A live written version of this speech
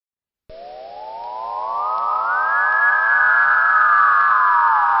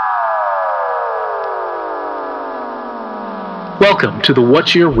Welcome to the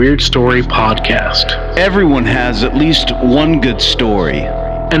What's Your Weird Story podcast. Everyone has at least one good story.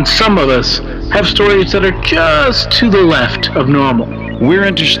 And some of us have stories that are just to the left of normal. We're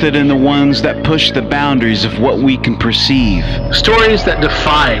interested in the ones that push the boundaries of what we can perceive. Stories that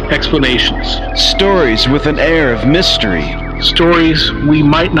defy explanations. Stories with an air of mystery. Stories we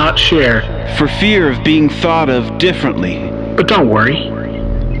might not share for fear of being thought of differently. But don't worry,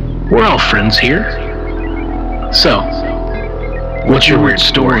 we're all friends here. So, what's your weird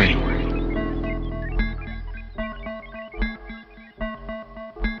story?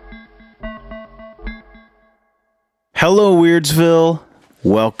 Hello, Weirdsville.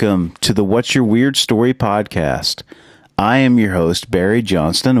 Welcome to the What's Your Weird Story podcast. I am your host, Barry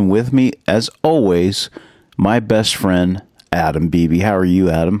Johnston, and with me, as always, my best friend, Adam Beebe. How are you,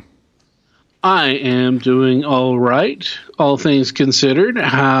 Adam? I am doing all right, all things considered.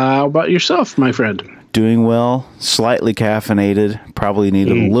 How about yourself, my friend? Doing well, slightly caffeinated, probably need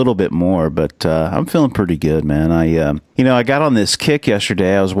a little bit more, but I'm feeling pretty good, man. I got on this kick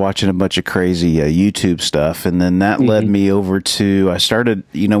yesterday. I was watching a bunch of crazy YouTube stuff, and then that led me over to, I started,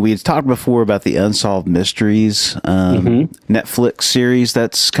 we had talked before about the Unsolved Mysteries Netflix series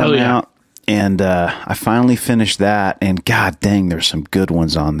that's coming out, and I finally finished that, and god dang, there's some good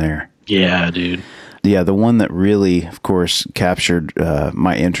ones on there. Yeah, dude. Yeah, the one that really, of course, captured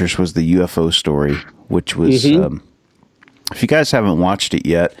my interest was the UFO story, which was, if you guys haven't watched it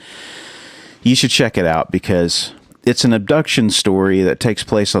yet, you should check it out because it's an abduction story that takes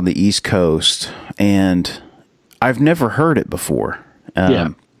place on the East Coast, and I've never heard it before.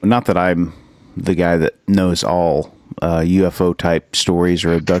 Not that I'm the guy that knows all UFO type stories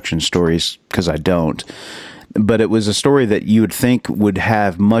or abduction stories, because I don't. But it was a story that you would think would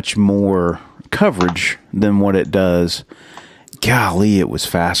have much more coverage than what it does. Golly, it was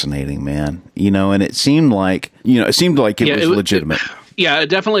fascinating, man. And it seemed like, it was legitimate. It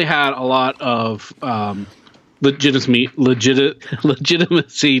definitely had a lot of legitimacy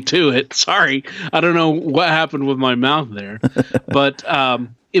to it. Sorry, I don't know what happened with my mouth there. But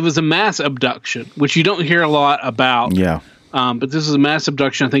it was a mass abduction, which you don't hear a lot about. Yeah. But this is a mass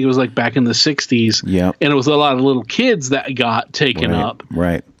abduction. I think it was like back in the 60s. Yeah. And it was a lot of little kids that got taken up.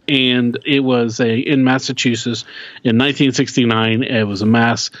 Right. And it was in Massachusetts in 1969. It was a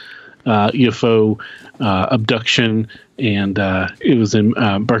mass UFO abduction, and it was in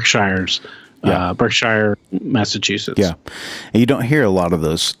Berkshire, Massachusetts. Yeah. And you don't hear a lot of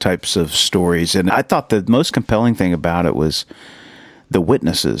those types of stories. And I thought the most compelling thing about it was the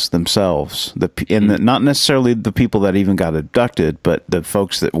witnesses themselves, not necessarily the people that even got abducted, but the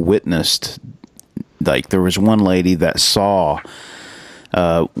folks that witnessed. Like there was one lady that saw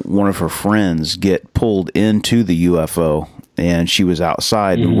one of her friends get pulled into the UFO, and she was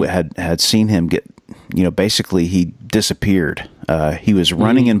outside and had seen him get, basically he disappeared. He was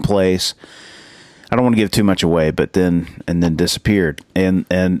running in place. I don't want to give too much away, but then disappeared. And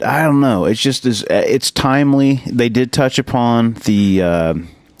I don't know. It's just it's timely. They did touch upon the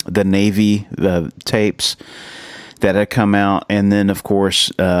Navy tapes that had come out, and then of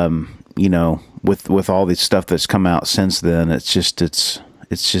course, with all the stuff that's come out since then, it's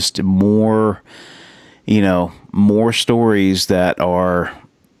just more, more stories that are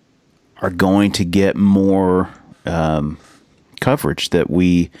going to get more coverage that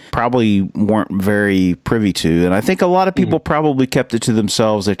we probably weren't very privy to. And I think a lot of people probably kept it to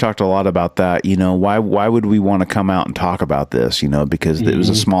themselves. They talked a lot about that. Why would we want to come out and talk about this? Because it was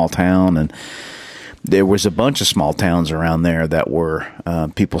a small town, and there was a bunch of small towns around there that were,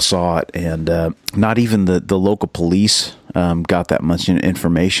 people saw it, and not even the local police got that much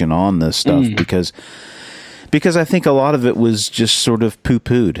information on this stuff because I think a lot of it was just sort of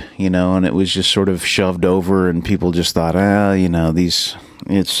poo-pooed, and it was just sort of shoved over, and people just thought,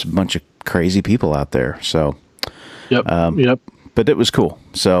 it's a bunch of crazy people out there. So, Yep. But it was cool.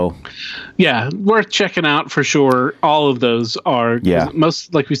 So, yeah, worth checking out for sure. All of those are,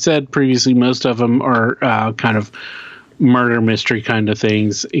 most, like we said previously, most of them are kind of murder mystery kind of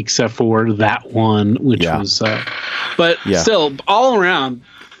things, except for that one, which was, still all around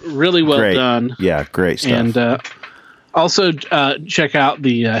really well done. Yeah, great stuff. And also check out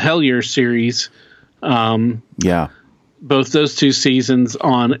the Hellier series. Both those two seasons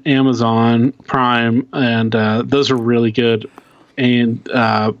on Amazon Prime, and those are really good. And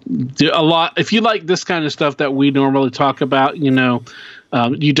do a lot. If you like this kind of stuff that we normally talk about, you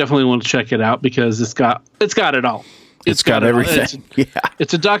definitely want to check it out because it's got it all. It's got everything.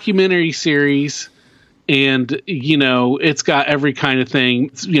 It's a documentary series, And, it's got every kind of thing,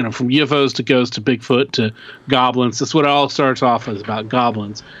 from UFOs to ghosts to Bigfoot to goblins. That's what it all starts off as, about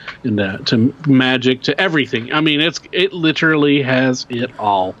goblins, and to magic to everything. I mean, it literally has it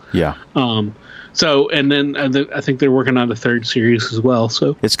all. Yeah. So, and then I think they're working on a third series as well.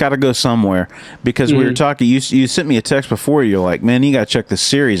 So it's got to go somewhere, because we were talking. You sent me a text before. You're like, man, you got to check this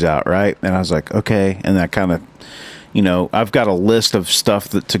series out, right? And I was like, okay. And that kind of, I've got a list of stuff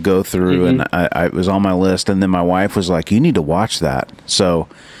to go through, and I was on my list. And then my wife was like, you need to watch that. So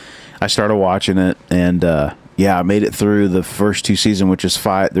I started watching it, and I made it through the first 2 seasons, which is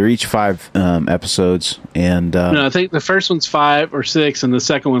 5. They're each 5 episodes, and no, I think the first one's 5 or 6, and the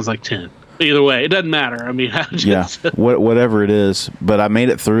second one's like 10. Either way, it doesn't matter. I mean, whatever it is. But I made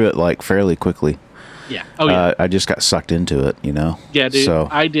it through it like fairly quickly. Yeah. Oh yeah. I just got sucked into it, Yeah, dude. So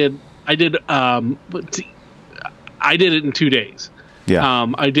I did. I did it in 2 days. Yeah.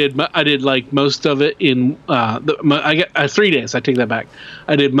 I did like most of it in I got 3 days. I take that back.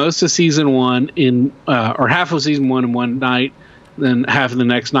 I did most of season 1 in or half of season 1 in one night, then half of the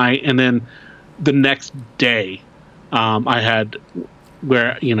next night, and then the next day I had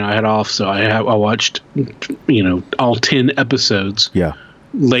where I had off, so I watched all 10 episodes. Yeah.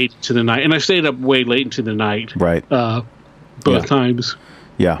 Late to the night, and I stayed up way late into the night. Right. Both times.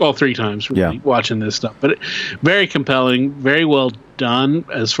 Yeah. Well, 3 times. Really, watching this stuff, but very compelling, very well done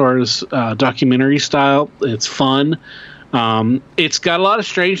as far as documentary style. It's fun. It's got a lot of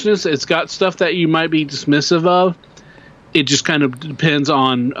strangeness. It's got stuff that you might be dismissive of. It just kind of depends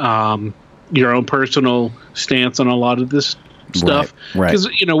on your own personal stance on a lot of this stuff, because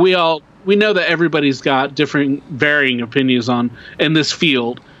we know that everybody's got different varying opinions in this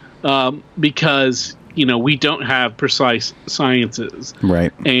field, because we don't have precise sciences,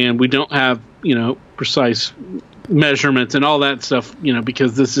 right, and we don't have precise measurements and all that stuff,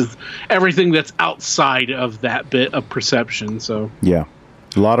 because this is everything that's outside of that bit of perception. So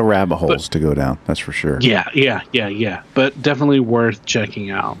a lot of rabbit holes to go down, that's for sure. Yeah. But definitely worth checking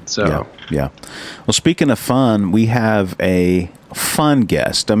out. So yeah. Well, speaking of fun, we have a fun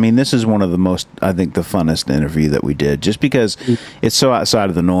guest. I mean, this is one of the most, I think, the funnest interview that we did, just because it's so outside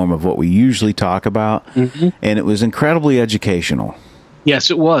of the norm of what we usually talk about, and it was incredibly educational.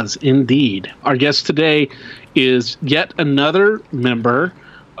 Yes, it was indeed. Our guest today is yet another member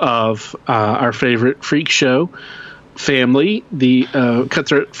of our favorite freak show family, the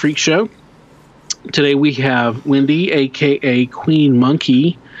Cutthroat Freak Show. Today we have Wendy, aka Queen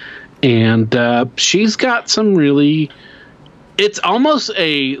Monkey, and she's got some really, it's almost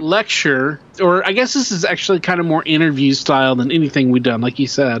a lecture, or I guess this is actually kind of more interview style than anything we've done, like you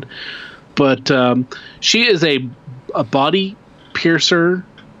said. But she is a body piercer,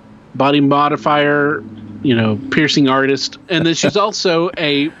 body modifier, piercing artist, and then she's also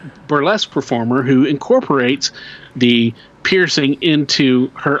a burlesque performer who incorporates the piercing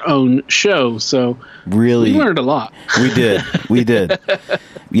into her own show. So really, we learned a lot. We did.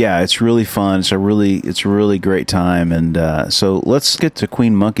 Yeah, it's really fun. It's a really great time. And so let's get to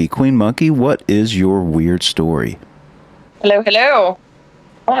Queen Monkey. Queen Monkey, what is your weird story? Hello.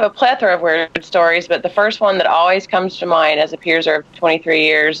 I have a plethora of weird stories, but the first one that always comes to mind as a piercer of 23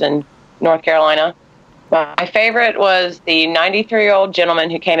 years in North Carolina, my favorite was the 93-year-old gentleman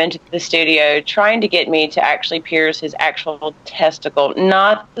who came into the studio trying to get me to actually pierce his actual testicle,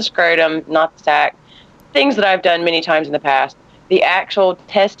 not the scrotum, not the sac, things that I've done many times in the past. The actual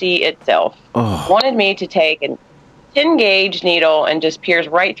testy itself. Wanted me to take a 10-gauge needle and just pierce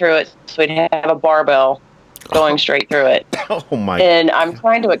right through it so we'd have a barbell going straight through it. Oh, my. And I'm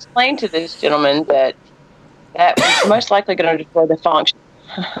trying to explain to this gentleman that was most likely going to destroy the function.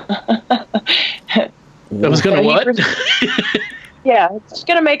 That was going to what? Yeah, it's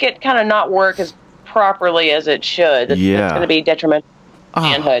going to make it kind of not work as properly as it should. It's going to be detrimental to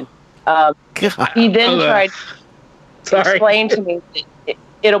manhood. He then tried to explain to me that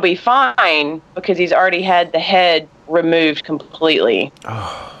it'll be fine because he's already had the head removed completely.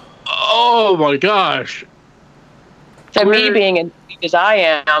 Oh my gosh. So me being as big as I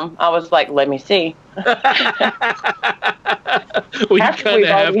am, I was like, let me see. Well, you kind of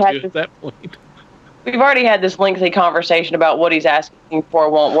have to at that point. We've already had this lengthy conversation about what he's asking for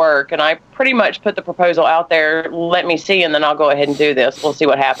won't work, and I pretty much put the proposal out there, let me see, and then I'll go ahead and do this. We'll see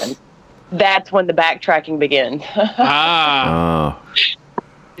what happens. That's when the backtracking begins.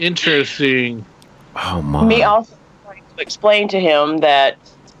 Interesting. Oh, my. Me also trying to explain to him that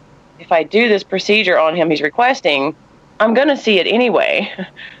if I do this procedure on him he's requesting, I'm going to see it anyway.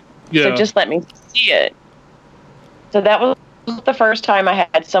 Yeah. So just let me see it. So that was the first time I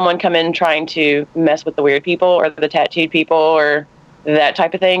had someone come in trying to mess with the weird people or the tattooed people or that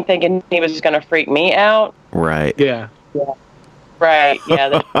type of thing, thinking he was going to freak me out. Right. Yeah. Right.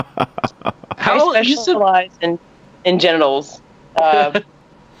 Yeah. I specialize in genitals.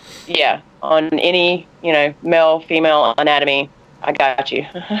 Yeah. On any, male, female anatomy. I got you.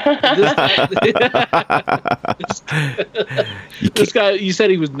 This guy, you said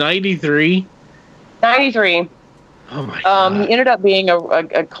he was 93? 93. Oh my God. He ended up being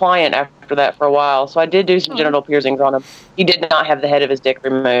a client after that for a while. So I did do some genital piercings on him. He did not have the head of his dick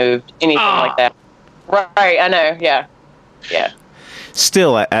removed, anything like that. Right, I know, yeah. Yeah.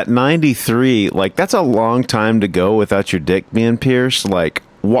 Still, at 93, like, that's a long time to go without your dick being pierced. Like,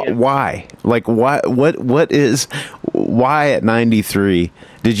 why? Like, why? Why at 93?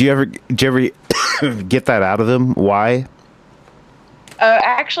 Did you ever get that out of them? Why?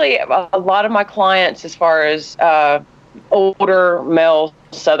 Actually, a lot of my clients, as far as older male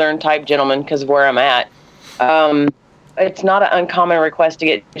Southern type gentlemen, because of where I'm at, it's not an uncommon request to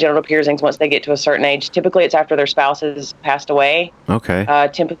get genital piercings once they get to a certain age. Typically, it's after their spouse has passed away. Okay.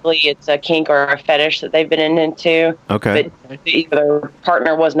 Typically, it's a kink or a fetish that they've been into. Okay. But either their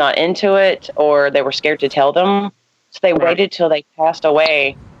partner was not into it or they were scared to tell them. So they waited till they passed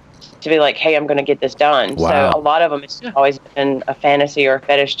away to be like, hey, I'm going to get this done. Wow. So a lot of them, it's always been a fantasy or a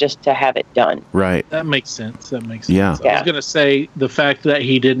fetish just to have it done. Right. That makes sense. Yeah. I was going to say the fact that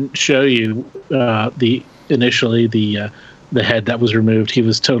he didn't show you the head that was removed, he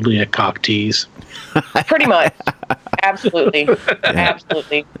was totally a cock tease. Pretty much. Absolutely.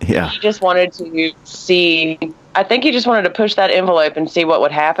 Absolutely. Yeah. He just wanted to see, I think he just wanted to push that envelope and see what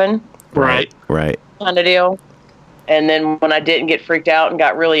would happen. Right. Kind of deal. And then when I didn't get freaked out and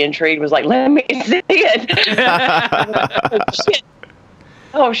got really intrigued, was like, let me see it.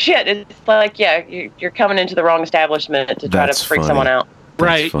 Oh, shit. It's like, yeah, you're coming into the wrong establishment to try to freak someone out.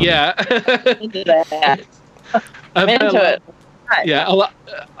 Right, yeah. Into that. I'm into it. Yeah,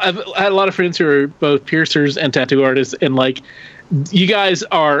 I've had a lot of friends who are both piercers and tattoo artists, and like, you guys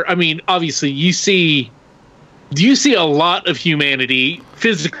are, I mean, obviously you see a lot of humanity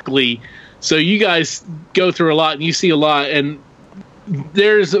physically, so you guys go through a lot and you see a lot, and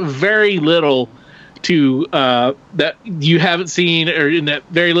there's very little to that you haven't seen, or in that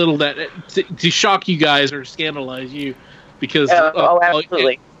very little that to shock you guys or scandalize you, because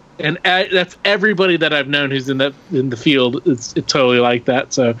absolutely. And that's everybody that I've known who's in the field. It's totally like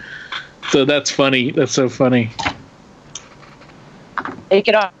that. So that's funny. That's so funny. It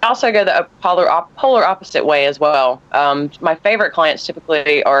could also go the polar opposite way as well. My favorite clients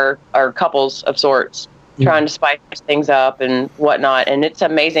typically are couples of sorts, trying to spice things up and whatnot. And it's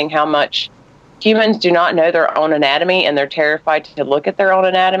amazing how much humans do not know their own anatomy, and they're terrified to look at their own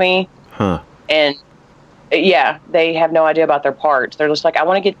anatomy. Huh. And yeah, they have no idea about their parts. They're just like, I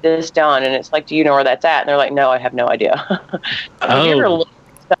want to get this done. And it's like, do you know where that's at? And they're like, no, I have no idea. Have you ever looked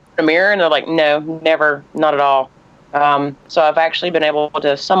in the mirror? And they're like, no, never, not at all. So I've actually been able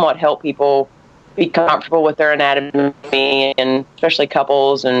to somewhat help people be comfortable with their anatomy, and especially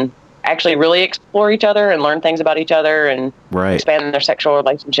couples, and actually really explore each other and learn things about each other and expand their sexual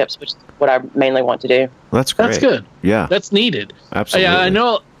relationships, which is what I mainly want to do. That's great. That's good. Yeah. That's needed. Absolutely. Yeah, I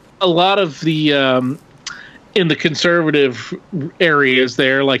know a lot of the in the conservative areas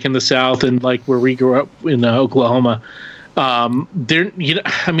there, like in the South and like where we grew up in Oklahoma,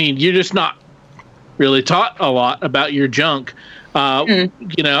 you're just not really taught a lot about your junk.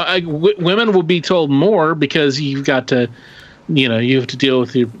 Women will be told more because you've got to, you have to deal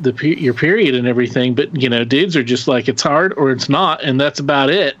with your period and everything. But dudes are just like, it's hard or it's not, and that's about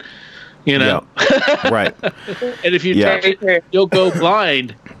it. Yeah. Right. And if you touch it, you'll go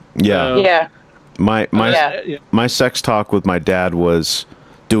blind. Yeah. Yeah. My sex talk with my dad was,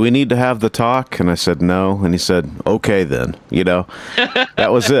 do we need to have the talk? And I said no, and he said, okay then.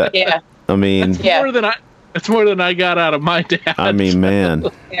 That was it. Yeah. I mean, that's more than I got out of my dad. I mean, man.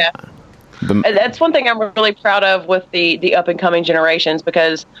 Yeah. That's one thing I'm really proud of with the up and coming generations,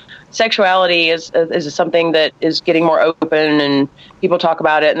 because sexuality is something that is getting more open, and people talk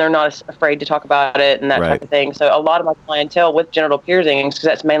about it and they're not afraid to talk about it and that type of thing. So a lot of my clientele with genital piercings, because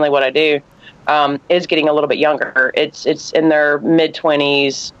that's mainly what I do, is getting a little bit younger. It's in their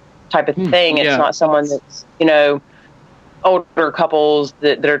mid-20s type of thing. It's not someone that's, older couples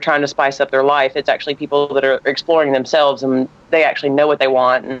that are trying to spice up their life. It's actually people that are exploring themselves, and they actually know what they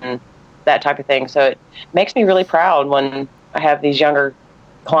want and that type of thing. So it makes me really proud when I have these younger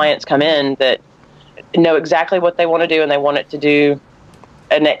clients come in that know exactly what they want to do, and they want it to do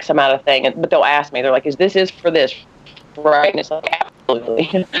an X amount of thing. But they'll ask me, they're like, is this for this, right? And it's like,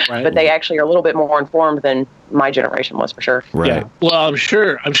 absolutely. Right. But they actually are a little bit more informed than my generation was, for sure. Right. Yeah. Well, I'm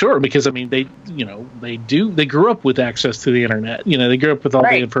sure because I mean they grew up with access to the internet. They grew up with all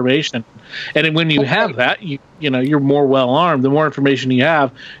the information, and when you have that, you're more well armed. The more information you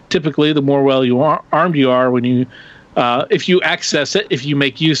have, typically, the more armed you are when you if you access it, if you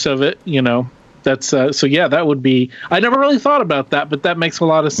make use of it. That's so. Yeah, that would be. I never really thought about that, but that makes a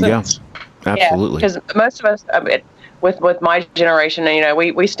lot of sense. Yeah, absolutely. Because most of us, with my generation,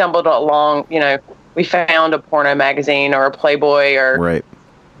 we stumbled along. We found a porno magazine or a Playboy or, right.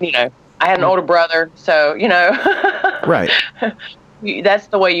 I had an older brother, so, right. That's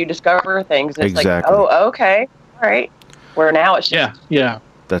the way you discover things. It's exactly. like, oh, okay, all right. Where now it's just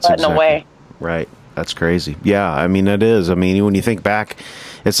that's exactly away. Right. That's crazy. Yeah, I mean, it is. I mean, when you think back,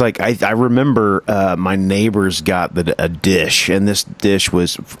 it's like I remember my neighbors got a dish, and this dish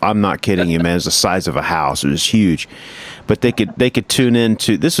was, I'm not kidding you, man, it was the size of a house. It was huge. But they could tune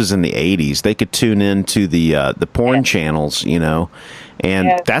into, this was in the 80s, they could tune into the porn channels,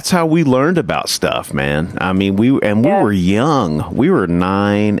 and that's how we learned about stuff, man. I mean, we were young. We were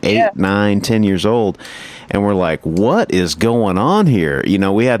 9, 8, 9, 10 years old. And we're like, what is going on here?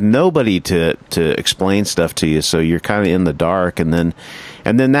 We had nobody to explain stuff to you, so you're kind of in the dark, and then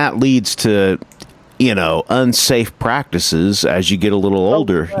that leads to, unsafe practices as you get a little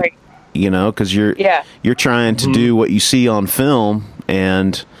older. Right. Because you're trying to do what you see on film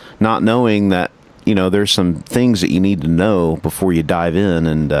and not knowing that there's some things that you need to know before you dive in.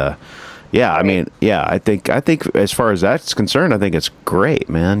 And I mean, I think as far as that's concerned, I think it's great,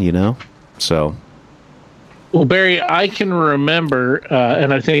 man. So. Well, Barry, I can remember,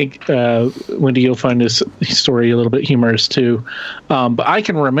 and I think, Wendy, you'll find this story a little bit humorous too, but I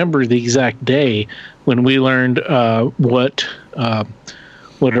can remember the exact day when we learned what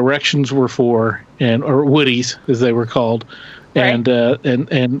erections were for, or woodies, as they were called. Right.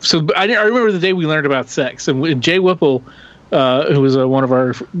 And so I remember the day we learned about sex. And Jay Whipple, who was one of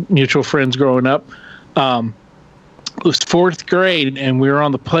our mutual friends growing up, it was 4th grade, and we were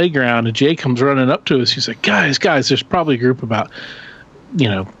on the playground, and Jay comes running up to us. He's like, guys, there's probably a group about,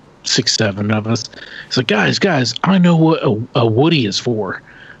 6, 7 of us. He's like, guys, I know what a woody is for.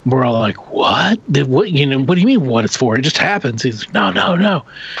 And we're all like, what? What do you mean what it's for? It just happens. He's like, no.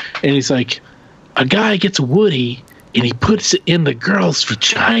 And he's like, a guy gets a woody, and he puts it in the girl's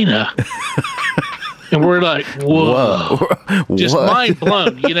vagina. And we're like, whoa. Just mind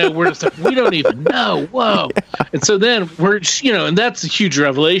blown. We're just like, we don't even know. Whoa. Yeah. And so then we're, and that's a huge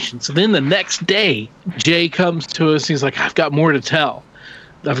revelation. So then the next day, Jay comes to us. He's like, I've got more to tell.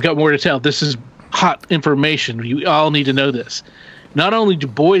 This is hot information. You all need to know this. Not only do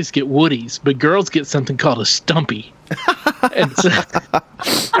boys get woodies, but girls get something called a stumpy. And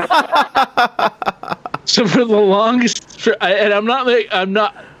so for the longest, and I'm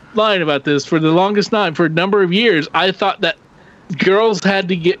not lying about this, for the longest time, for a number of years, I thought that girls had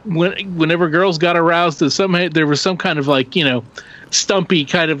to get, whenever girls got aroused, that somehow there was some kind of stumpy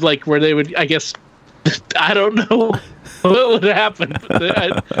kind of where they would, I guess, I don't know what would happen, but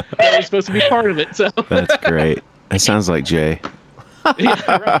that was supposed to be part of it. So that's great. That sounds like Jay.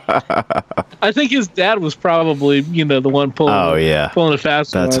 Yeah, right. I think his dad was probably, the one pulling it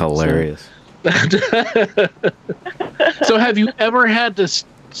fast. That's hilarious. So have you ever had to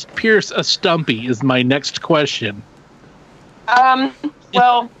pierce a stumpy is my next question.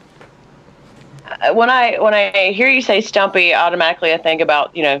 Well, when I hear you say stumpy, automatically I think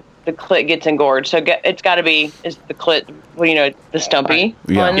about, the clit gets engorged. So it's got to be, is the clit, the stumpy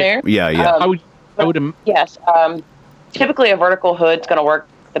on there? Yeah. I would yes. Typically a vertical hood's going to work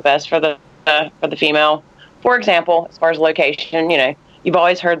the best for the female. For example, as far as location, you've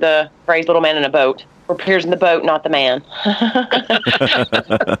always heard the phrase "little man in a boat." We're piercing the boat, not the man.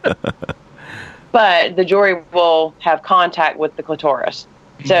 But the jewelry will have contact with the clitoris.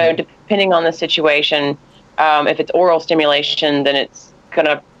 So depending on the situation, if it's oral stimulation, then it's going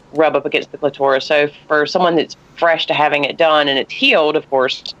to rub up against the clitoris. So for someone that's fresh to having it done and it's healed, of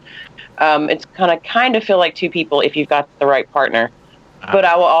course, it's going to kind of feel like two people if you've got the right partner. But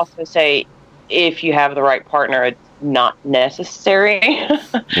I will also say, if you have the right partner, it's not necessary.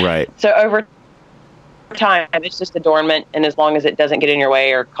 Right. So over time, it's just adornment, and as long as it doesn't get in your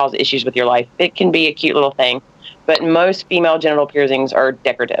way or cause issues with your life, it can be a cute little thing. But most female genital piercings are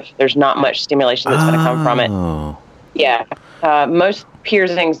decorative. There's not much stimulation that's going to come from it. Yeah. Most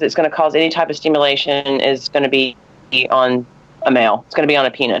piercings that's going to cause any type of stimulation is going to be on a male. It's going to be on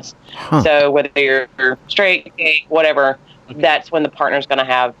a penis. So whether you're straight, gay, whatever, that's when the partner's going to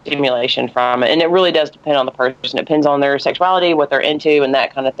have stimulation from it. And it really does depend on the person. It depends on their sexuality, what they're into, and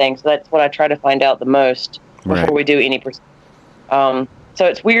that kind of thing. So that's what I try to find out the most before we do any So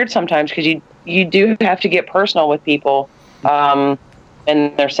it's weird sometimes because you do have to get personal with people and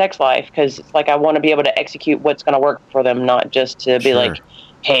their sex life, because it's like I want to be able to execute what's going to work for them, not just to be like,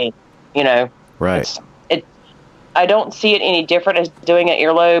 hey, right. I don't see it any different as doing an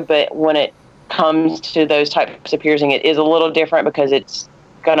earlobe, but when it comes to those types of piercing, it is a little different because it's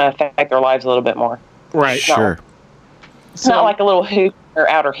going to affect their lives a little bit more. Right. Sure. It's not like a little hoop or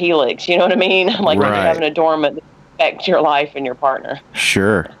outer helix, you know what I mean? Like when you have an adornment that affects your life and your partner.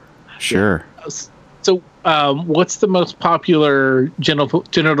 Sure. So, what's the most popular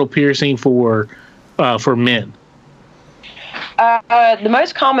genital piercing for men? The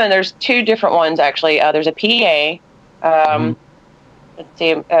most common, there's two different ones actually. There's a PA. Let's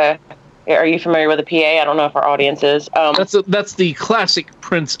see. Are you familiar with a PA? I don't know if our audience is. That's the classic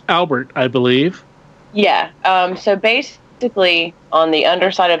Prince Albert, I believe. Yeah. So basically, on the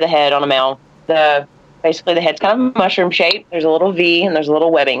underside of the head on a male, basically the head's kind of mushroom shaped. There's a little V and there's a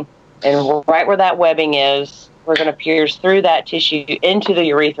little webbing. And right where that webbing is, we're going to pierce through that tissue into the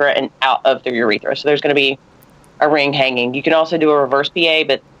urethra and out of the urethra. So there's going to be a ring hanging. You can also do a reverse PA,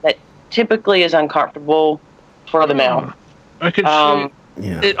 but that typically is uncomfortable for the male. I could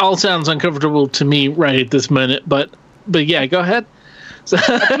it all sounds uncomfortable to me right at this minute, but yeah, go ahead. So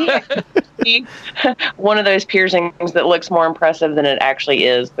one of those piercings that looks more impressive than it actually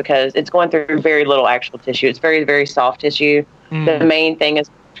is because it's going through very little actual tissue. It's very, very soft tissue. The main thing is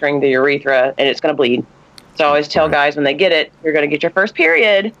entering the urethra, and it's going to bleed. So I always tell guys when they get it, you're going to get your first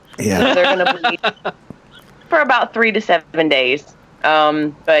period. Yeah. So they're going to bleed for about 3 to 7 days.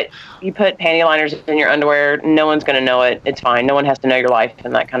 But you put panty liners in your underwear, no one's going to know it. It's fine. No one has to know your life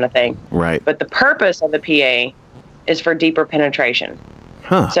and that kind of thing. Right. But the purpose of the PA is for deeper penetration.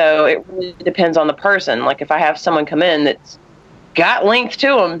 Huh. So it really depends on the person. Like if I have someone come in that's got length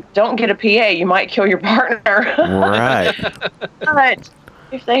to them, don't get a PA. You might kill your partner. Right. But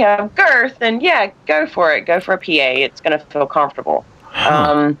if they have girth, then yeah, go for it. Go for a PA. It's going to feel comfortable.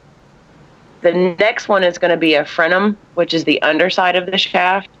 Huh. The next one is going to be a frenum, which is the underside of the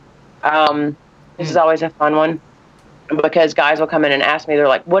shaft. This is always a fun one because guys will come in and ask me, they're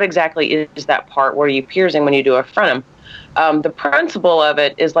like, what exactly is that part? What are you piercing when you do a frenum? The principle of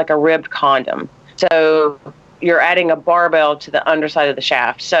it is like a ribbed condom. So you're adding a barbell to the underside of the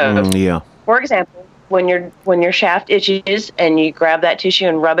shaft. So for example, when your shaft itches and you grab that tissue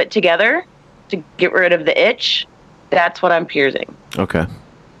and rub it together to get rid of the itch, that's what I'm piercing. Okay.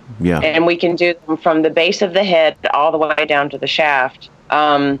 Yeah. And we can do them from the base of the head all the way down to the shaft.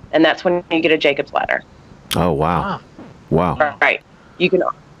 And that's when you get a Jacob's ladder. Oh, wow. Wow. Right. You can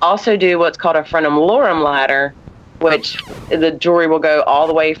also do what's called a frenum lorum ladder, which the jewelry will go all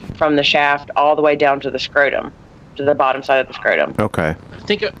the way from the shaft all the way down to the scrotum, to the bottom side of the scrotum. Okay. I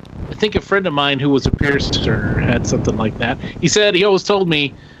think a friend of mine who was a piercer had something like that. He said he always told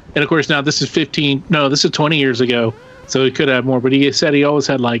me, and of course now this is 20 years ago, so he could have more, but he said he always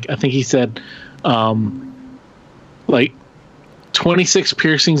had like 26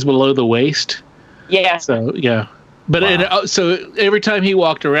 piercings below the waist. Yeah. So, yeah. But so every time he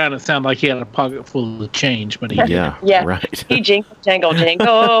walked around, it sounded like he had a pocket full of change. But he yeah, right. He jingled. So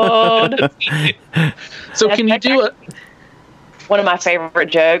can you do it? One of my favorite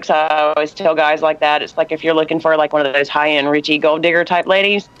jokes, I always tell guys like that, it's like if you're looking for like one of those high-end Richie gold digger type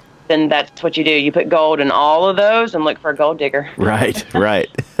ladies, then that's what you do. You put gold in all of those and look for a gold digger. Right.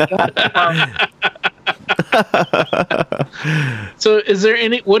 So is there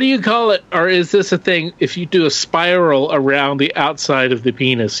what do you call it? Or is this a thing if you do a spiral around the outside of the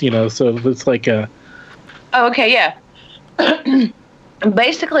penis, so it's like a... Oh, okay, yeah.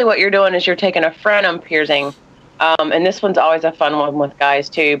 Basically what you're doing is you're taking a frenum piercing, and this one's always a fun one with guys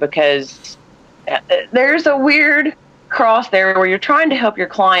too, because there's a weird cross there where you're trying to help your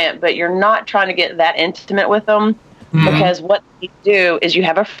client, but you're not trying to get that intimate with them. Because what you do is you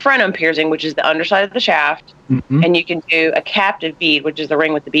have a frenum piercing, which is the underside of the shaft, and you can do a captive bead, which is the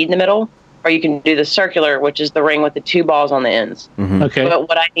ring with the bead in the middle, or you can do the circular, which is the ring with the 2 balls on the ends. Okay. But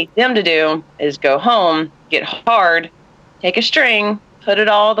what I need them to do is go home, get hard, take a string, put it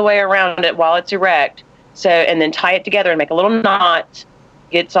all the way around it while it's erect, and then tie it together and make a little knot,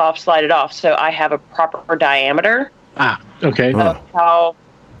 get soft, slide it off. So I have a proper diameter. Okay. Of how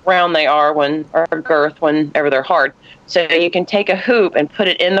round they are or girth whenever they're hard. So you can take a hoop and put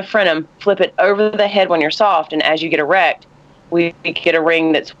it in the frenum, flip it over the head when you're soft, and as you get erect, we get a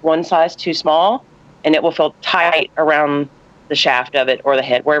ring that's one size too small, and it will feel tight around the shaft of it or the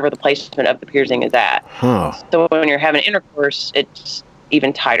head, wherever the placement of the piercing is at. So when you're having intercourse, it's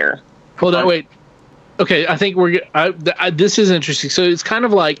even tighter. Hold on, wait. Okay, I think this is interesting. So it's kind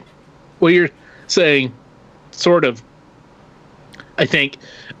of like what you're saying, sort of. I think,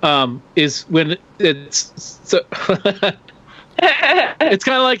 is when it's so. It's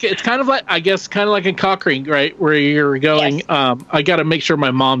kind of like I guess kind of like a cock ring, right? Where you're going. Yes. I got to make sure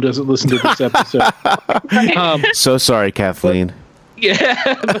my mom doesn't listen to this episode. So sorry, Kathleen.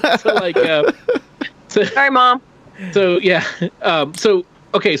 Yeah. Sorry, Mom. So yeah.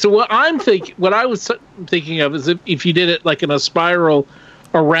 Okay. So what I was thinking of is if you did it like in a spiral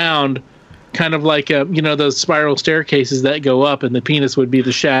around, kind of like those spiral staircases that go up, and the penis would be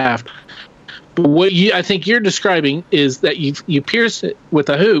the shaft. But what I think you're describing is that you pierce it with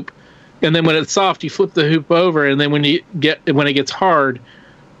a hoop, and then when it's soft, you flip the hoop over, and then when it gets hard,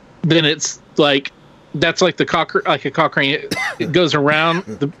 then it's like that's like a cock ring. It goes around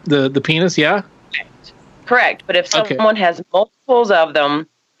the penis. Yeah, correct. But if someone has multiples of them,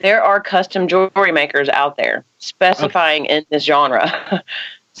 there are custom jewelry makers out there specifying in this genre.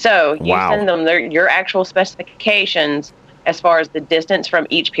 So you send them your actual specifications as far as the distance from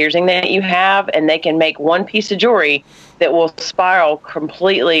each piercing that you have, and they can make one piece of jewelry that will spiral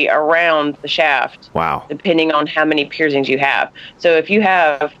completely around the shaft. Wow. Depending on how many piercings you have. So if you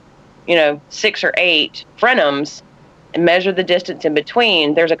have, 6 or 8 frenums and measure the distance in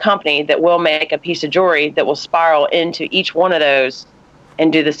between, there's a company that will make a piece of jewelry that will spiral into each one of those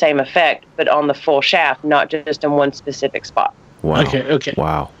and do the same effect, but on the full shaft, not just in one specific spot. Wow. Okay.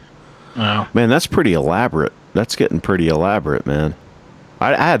 Wow. Man, that's pretty elaborate. That's getting pretty elaborate, man.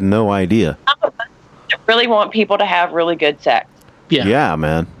 I had no idea. I really want people to have really good sex. Yeah. Yeah,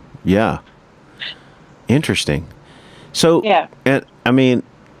 man. Yeah. Interesting. So, yeah. And I mean,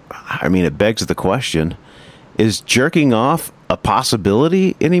 it begs the question: is jerking off a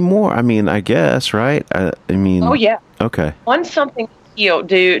possibility anymore? I mean, I guess, right? Oh yeah. Okay. Once something's healed,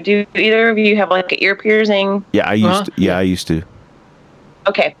 do either of you have like an ear piercing? Yeah, I used to. Yeah, I used to.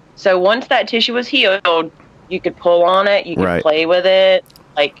 Okay, so once that tissue was healed, you could pull on it, you could play with it,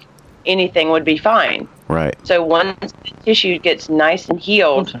 like anything would be fine. Right. So once the tissue gets nice and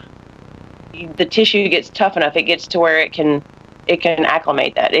healed, the tissue gets tough enough, it gets to where it can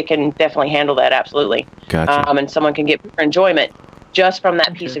acclimate that. It can definitely handle that, absolutely. Gotcha. And someone can get more enjoyment just from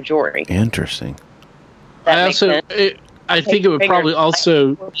that piece of jewelry. Interesting. I think it would probably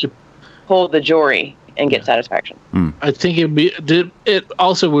also pull the jewelry and get satisfaction. I think it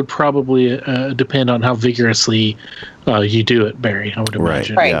also would probably depend on how vigorously you do it, Barry. I would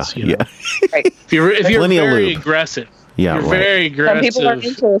imagine. Right. Yeah. Right. If you're very aggressive. Yeah. You're very aggressive. Some people are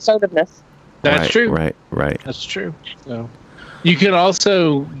into assertiveness. That's true. Right. That's true. So you can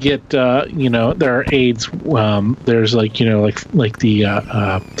also get there are aids. There's like the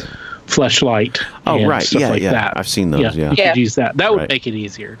Fleshlight. Oh, right. Stuff like that. I've seen those. Yeah. You could use that. That would make it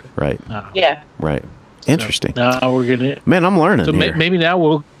easier. Right. Yeah. Right. Interesting. So now we're gonna. Man, I'm learning. So here. Maybe now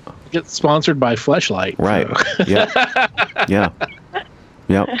we'll get sponsored by Fleshlight. Right. So. Yeah.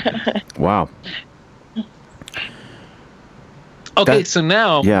 Yep. Wow. Okay, so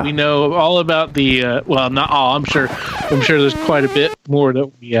now we know all about the. Well, not all. I'm sure there's quite a bit more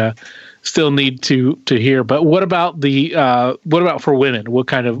that we still need to hear. But what about what about for women?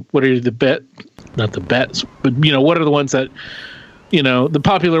 What are the not the bets, but what are the ones that the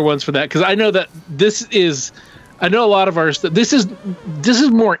popular ones for that? Because I know that I know a lot of our stuff. This is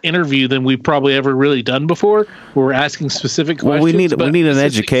more interview than we've probably ever really done before. We're asking specific questions. Well, we need an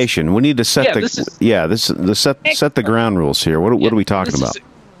education. We need to set set the ground rules here. What are we talking about?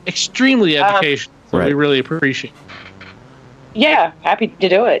 Extremely educational. So we really appreciate. Yeah, happy to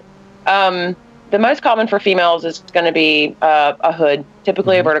do it. The most common for females is going to be a hood,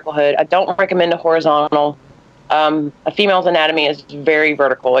 typically a vertical hood. I don't recommend a horizontal. A female's anatomy is very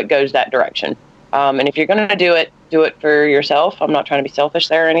vertical. It goes that direction. And if you're going to do it for yourself. I'm not trying to be selfish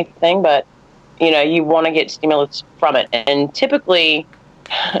there or anything, but you want to get stimulus from it. And typically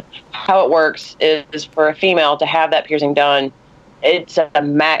how it works is for a female to have that piercing done. It's a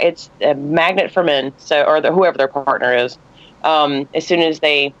magnet for men. So, or whoever their partner is. As soon as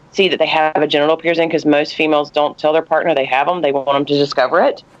they see that they have a genital piercing, because most females don't tell their partner they have them. They want them to discover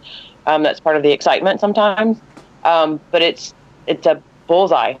it. That's part of the excitement sometimes. But it's a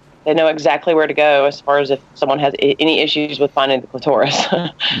bullseye. They know exactly where to go as far as if someone has any issues with finding the clitoris. So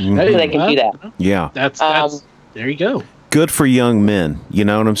they can do that. Yeah. That's there you go. Good for young men. You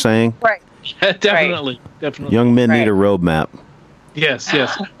know what I'm saying? Right. Definitely. Young men need a roadmap. Yes.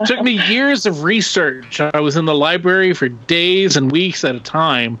 Took me years of research. I was in the library for days and weeks at a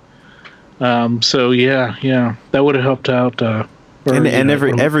time. So yeah, that would have helped out. And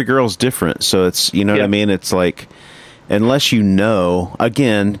every girl's different, so it's what I mean. It's like unless you know,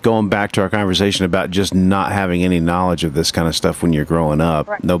 again, going back to our conversation about just not having any knowledge of this kind of stuff when you're growing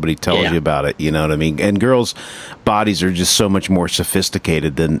up, nobody tells you about it, you know what I mean? And girls' bodies are just so much more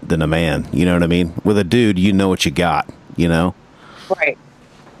sophisticated than a man, you know what I mean? With a dude, you know what you got, you know? Right.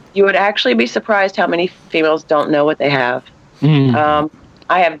 You would actually be surprised how many females don't know what they have. I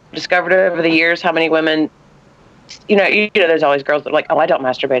have discovered over the years how many women, you know, there's always girls that are like, oh, I don't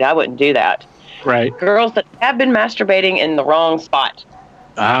masturbate. I wouldn't do that. Right. Girls that have been masturbating in the wrong spot.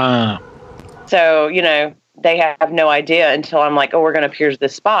 So, you know, they have no idea until I'm like, oh, we're going to pierce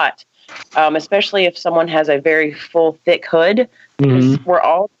this spot. Especially if someone has a very full, thick hood. We're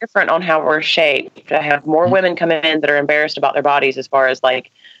all different on how we're shaped. I have more women come in that are embarrassed about their bodies as far as like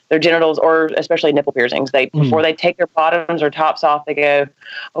their genitals or especially nipple piercings. Before they take their bottoms or tops off, they go,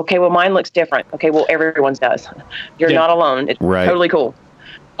 okay, well, mine looks different. Okay, well, everyone's does. You're not alone. It's totally cool.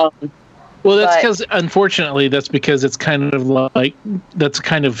 Well, that's because, unfortunately, that's because it's kind of like, that's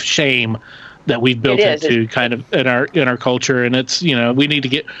kind of shame that we've built into kind of in our culture. And it's, you know, we need to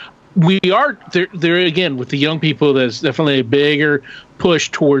get, we are there again with the young people. There's definitely a bigger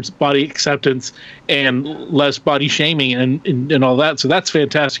push towards body acceptance and less body shaming and all that. So that's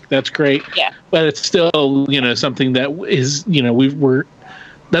fantastic. That's great. Yeah. But it's still, you know, something that is, you know,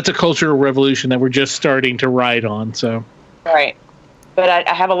 that's a cultural revolution that we're just starting to ride on. So. Right. But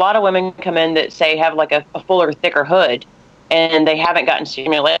I have a lot of women come in that say have like a fuller, thicker hood, and they haven't gotten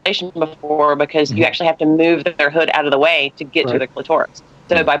stimulation before because you actually have to move their hood out of the way to get to the clitoris.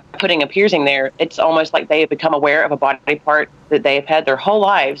 So by putting a piercing there, it's almost like they have become aware of a body part that they have had their whole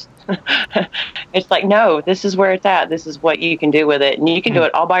lives. It's like, no, this is where it's at. This is what you can do with it. And you can do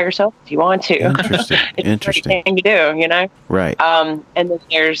it all by yourself if you want to. Interesting. It's a great thing to do, you know? Right. And then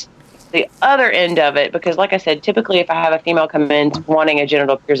there's the other end of it, because like I said, typically if I have a female come in wanting a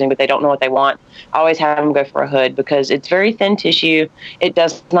genital piercing, but they don't know what they want, I always have them go for a hood because it's very thin tissue. It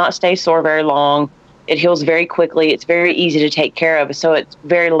does not stay sore very long. It heals very quickly. It's very easy to take care of. So it's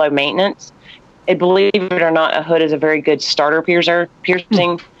very low maintenance. Believe it or not, a hood is a very good starter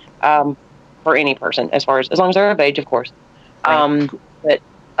piercing for any person, as long as they're of age, of course. But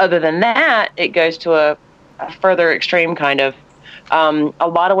other than that, it goes to a further extreme kind of. A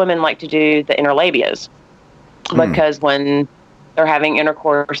lot of women like to do the interlabias because when they're having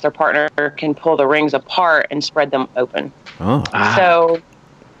intercourse, their partner can pull the rings apart and spread them open. So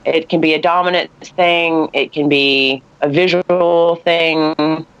it can be a dominant thing. It can be a visual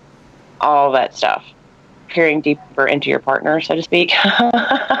thing, all that stuff. Peering deeper into your partner, so to speak.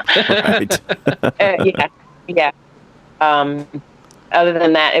 Right. Yeah. Other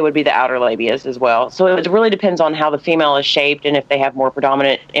than that, it would be the outer labias as well. So it really depends on how the female is shaped and if they have more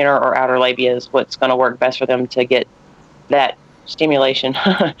predominant inner or outer labias, what's going to work best for them to get that stimulation,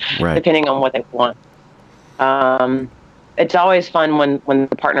 depending on what they want. It's always fun when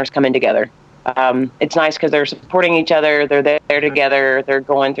the partners come in together. It's nice because they're supporting each other. They're there together. They're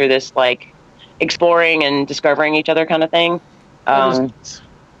going through this like exploring and discovering each other kind of thing.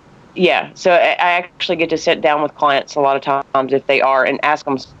 Yeah, so I actually get to sit down with clients a lot of times if they are and ask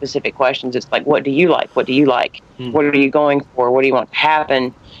them specific questions. It's like, what do you like? What do you like? What are you going for? What do you want to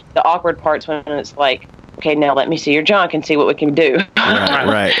happen? The awkward part's when it's like, okay, now let me see your junk and see what we can do.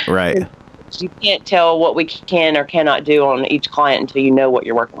 Right. You can't tell what we can or cannot do on each client until you know what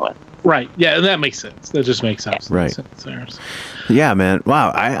you're working with. Right. Yeah, that makes sense. That just makes sense. Right. Sense. Yeah, man.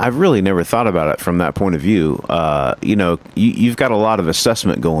 Wow. I've really never thought about it from that point of view. You know, you've got a lot of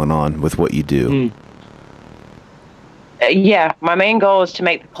assessment going on with what you do. Yeah. My main goal is to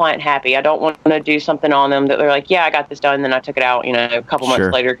make the client happy. I don't want to do something on them that they're like, yeah, I got this done. Then I took it out, you know, a couple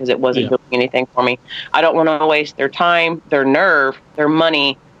months later because it wasn't doing anything for me. I don't want to waste their time, their nerve, their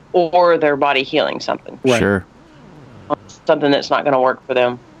money, or their body healing something. Sure. Something that's not going to work for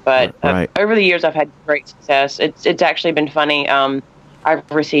them. But over the years, I've had great success. It's actually been funny. I've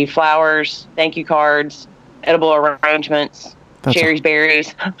received flowers, thank you cards, edible arrangements, cherries,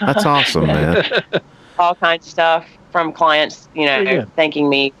 berries. That's awesome, man. All kinds of stuff from clients, you know, thanking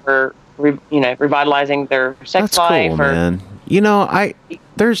me for, revitalizing their sex life. Cool, man. You know,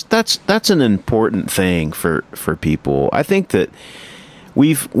 that's an important thing for people. I think that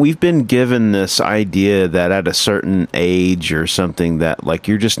we've been given this idea that at a certain age or something that like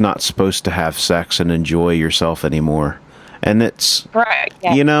you're just not supposed to have sex and enjoy yourself anymore. And it's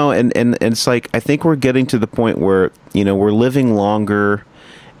you know, and it's like I think we're getting to the point where, you know, we're living longer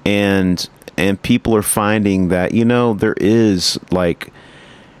and people are finding that, you know, there is like,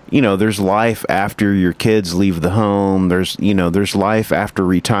 there's life after your kids leave the home. There's life after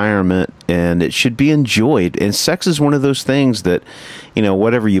retirement, and it should be enjoyed. And sex is one of those things that,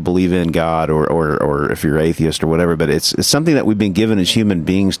 whatever you believe in, God, or if you're atheist or whatever, but it's something that we've been given as human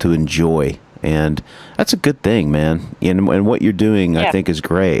beings to enjoy. And that's a good thing, man. And what you're doing, I think, is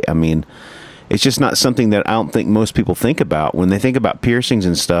great. I mean, it's just not something that I don't think most people think about. When they think about piercings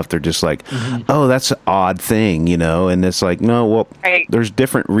and stuff, they're just like, oh, that's an odd thing, And it's like, no, well, there's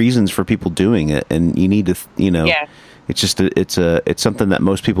different reasons for people doing it. And you need to, it's just, it's something that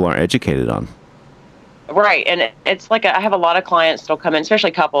most people aren't educated on. Right. And it's like, I have a lot of clients still come in,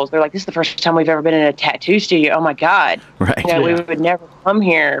 especially couples. They're like, this is the first time we've ever been in a tattoo studio. Oh my God. Right. We would never come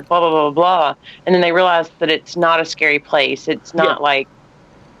here, blah, blah, blah, blah. And then they realize that it's not a scary place. It's not like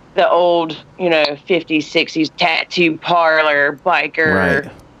the old, 50s, 60s tattoo parlor, biker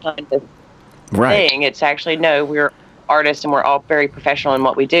kind of thing. It's actually, no, we're artists and we're all very professional in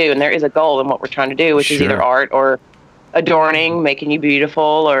what we do. And there is a goal in what we're trying to do, which is either art or adorning, making you beautiful,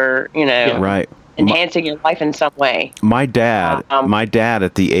 or, enhancing your life in some way. My dad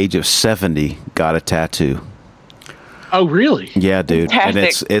at the age of 70 got a tattoo. Oh, really? Yeah, dude.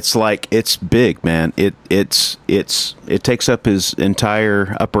 Fantastic. And it's like, it's big, man. It takes up his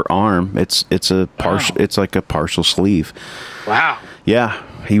entire upper arm. It's a partial. It's like a partial sleeve. Wow. Yeah,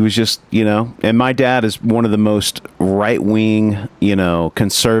 he was just, and my dad is one of the most right-wing,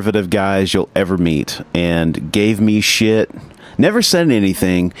 conservative guys you'll ever meet, and gave me shit. Never said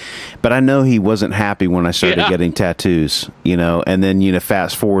anything, but I know he wasn't happy when I started getting tattoos, and then,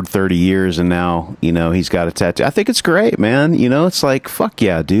 fast forward 30 years and now, he's got a tattoo. I think it's great, man. It's like, fuck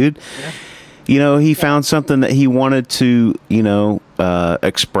yeah, dude. Yeah. He found something that he wanted to,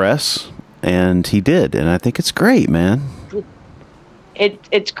 express, and he did. And I think it's great, man.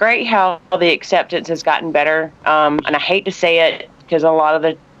 It's great how the acceptance has gotten better. And I hate to say it because a lot of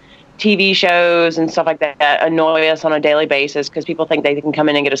the TV shows and stuff like that annoy us on a daily basis because people think they can come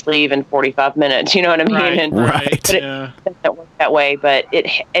in and get a sleeve in 45 minutes. You know what I mean? Right. But it doesn't work that way. But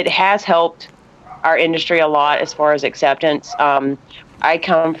it has helped our industry a lot as far as acceptance. I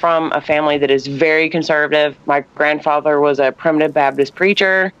come from a family that is very conservative. My grandfather was a primitive Baptist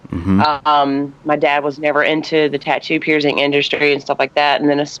preacher. Mm-hmm. My dad was never into the tattoo piercing industry and stuff like that. And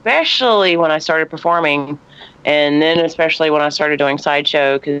then especially when I started performing, and then especially when I started doing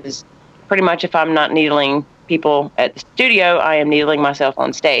sideshow, because pretty much if I'm not needling people at the studio, I am needling myself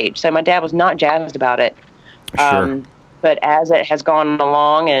on stage. So my dad was not jazzed about it. Sure. But as it has gone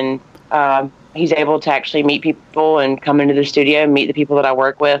along and he's able to actually meet people and come into the studio and meet the people that I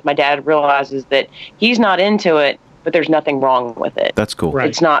work with, my dad realizes that he's not into it, but there's nothing wrong with it. That's cool. Right.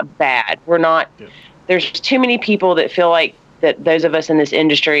 It's not bad. We're not, there's too many people that feel like that those of us in this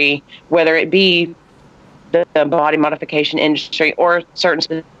industry, whether it be the body modification industry or certain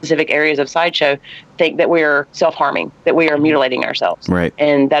specific areas of sideshow, think that we are self-harming, that we are mutilating ourselves. Right.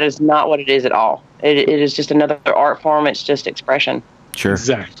 And that is not what it is at all. It is just another art form. It's just expression. Sure.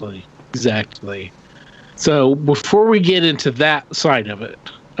 Exactly. So before we get into that side of it,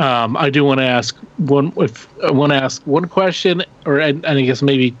 I do want to ask one question, or I guess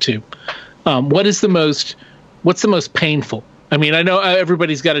maybe two. What's the most painful? I mean, I know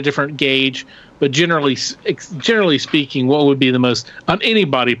everybody's got a different gauge, but generally speaking, what would be the most on any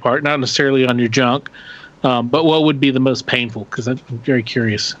body part, not necessarily on your junk, but what would be the most painful? Because I'm very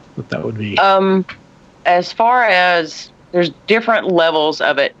curious what that would be. As far as there's different levels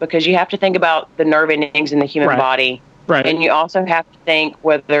of it, because you have to think about the nerve endings in the human body, right? And you also have to think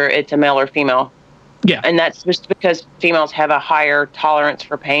whether it's a male or female. Yeah, and that's just because females have a higher tolerance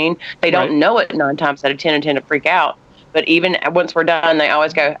for pain. They don't know it 9 times out of 10 and tend to freak out. But even once we're done, they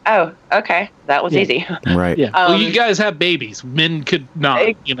always go, "Oh, okay, that was easy." Right. Yeah. Well, you guys have babies. Men could not.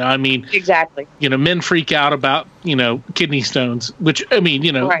 Exactly. Men freak out about kidney stones, which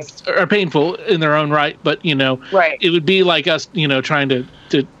are painful in their own right. But it would be like us, trying to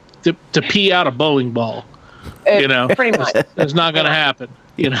pee out a bowling ball. Pretty much. It's not going to happen.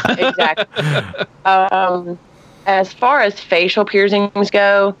 Exactly. As far as facial piercings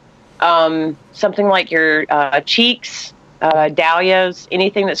go. Something like your cheeks, dahlias,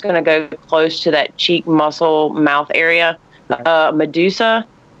 anything that's going to go close to that cheek muscle, mouth area, medusa,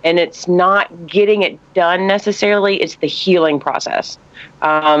 and it's not getting it done necessarily. It's the healing process.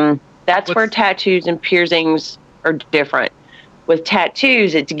 That's where tattoos and piercings are different. With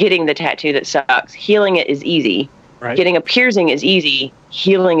tattoos, it's getting the tattoo that sucks. Healing it is easy. Right. Getting a piercing is easy.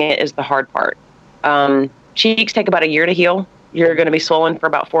 Healing it is the hard part. Cheeks take about a year to heal. You're going to be swollen for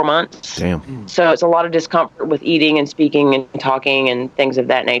about 4 months. Damn. So it's a lot of discomfort with eating and speaking and talking and things of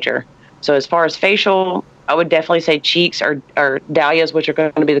that nature. So as far as facial, I would definitely say cheeks or dahlias, which are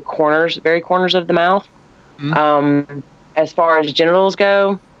going to be the corners, very corners of the mouth. As far as genitals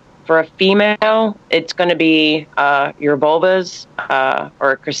go, for a female, it's going to be your vulvas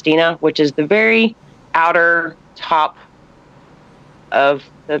or Christina, which is the very outer top of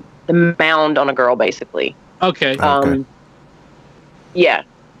the mound on a girl, basically. Okay. Yeah.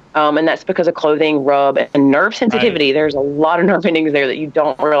 And that's because of clothing, rub, and nerve sensitivity. Right. There's a lot of nerve endings there that you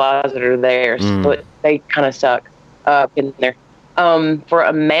don't realize that are there. So they kind of suck in there. For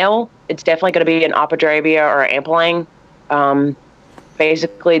a male, it's definitely going to be an apodrabia or an ampelang.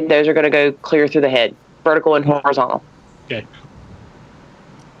 Basically, those are going to go clear through the head, vertical and horizontal. Okay.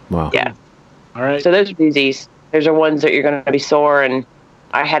 Wow. Yeah. All right. So those are doozies. Those are ones that you're going to be sore. And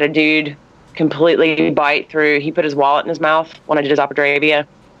I had a dude completely bite through. He put his wallet in his mouth when I did his apodrabia.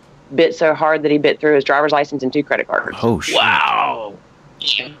 Bit so hard that he bit through his driver's license and 2 credit cards. Oh shit! Wow.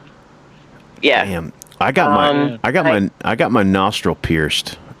 Yeah. Damn. I got my nostril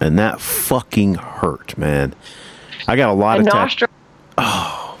pierced, and that fucking hurt, man. I got a lot of nostril.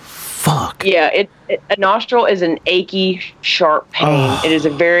 Oh fuck. Yeah, a nostril is an achy, sharp pain. It is a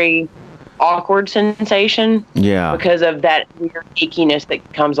very awkward sensation. Yeah. Because of that weird achiness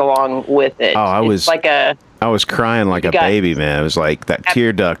that comes along with it. I was crying like a baby, man. It was like that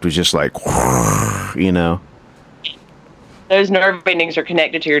tear duct was just like, you know. Those nerve endings are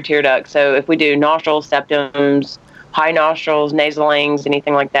connected to your tear duct. So if we do nostrils, septums, high nostrils, nasalings,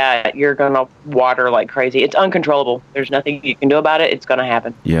 anything like that, you're going to water like crazy. It's uncontrollable. There's nothing you can do about it. It's going to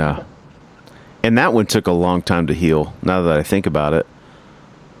happen. Yeah. And that one took a long time to heal. Now that I think about it,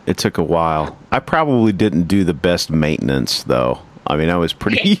 it took a while. I probably didn't do the best maintenance, though. I mean, I was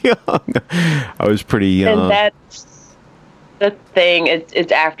pretty young. And that's the thing. It's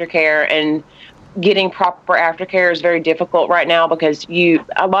aftercare, and getting proper aftercare is very difficult right now because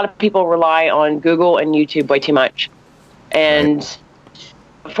a lot of people rely on Google and YouTube way too much. And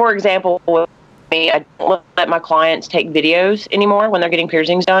for example, with me, I don't let my clients take videos anymore when they're getting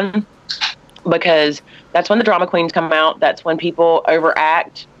piercings done, because that's when the drama queens come out. That's when people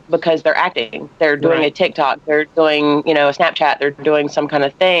overact because they're acting. They're doing a TikTok. They're doing, a Snapchat. They're doing some kind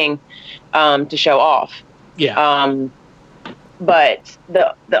of thing to show off. Yeah. But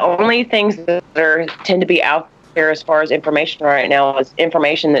the only things that tend to be out there as far as information right now is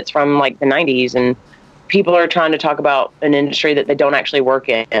information that's from like the 90s, and people are trying to talk about an industry that they don't actually work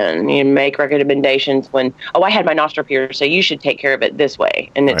in, and you make recommendations when, I had my nostril pierced, so you should take care of it this way.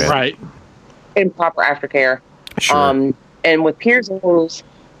 And it's improper aftercare. Sure. And with piercings,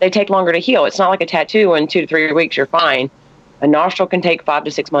 they take longer to heal. It's not like a tattoo. In 2 to 3 weeks, you're fine. A nostril can take 5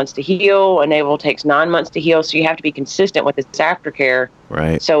 to 6 months to heal. A navel takes 9 months to heal. So you have to be consistent with this aftercare.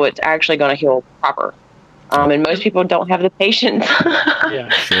 Right. So it's actually going to heal proper. And most people don't have the patience. Yeah,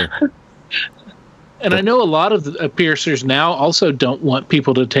 sure. And I know a lot of the piercers now also don't want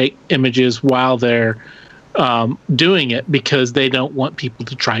people to take images while they're doing it, because they don't want people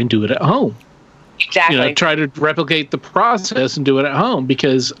to try and do it at home. Exactly. Try to replicate the process and do it at home,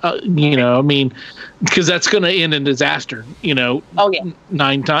 because, because that's going to end in disaster,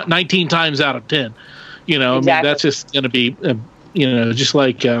 19 times out of 10, exactly. That's just going to be, just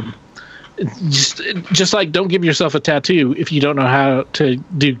like don't give yourself a tattoo if you don't know how to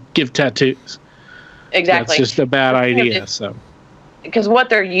give tattoos. Exactly. That's just a bad idea. So, because what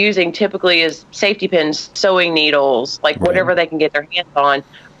they're using typically is safety pins, sewing needles, whatever they can get their hands on.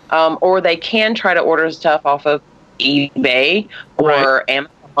 Or they can try to order stuff off of eBay or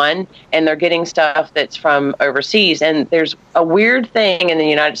Amazon, and they're getting stuff that's from overseas. And there's a weird thing in the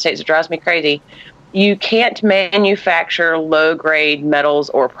United States that drives me crazy. You can't manufacture low-grade metals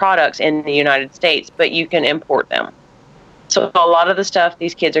or products in the United States, but you can import them. So a lot of the stuff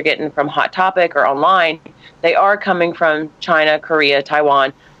these kids are getting from Hot Topic or online, they are coming from China, Korea,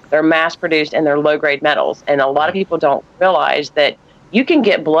 Taiwan. They're mass-produced, and they're low-grade metals. And a lot of people don't realize that you can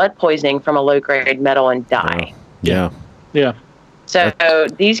get blood poisoning from a low-grade metal and die. Yeah. So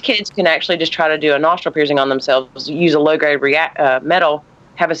these kids can actually just try to do a nostril piercing on themselves, use a low-grade metal,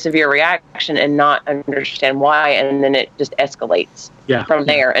 have a severe reaction, and not understand why, and then it just escalates from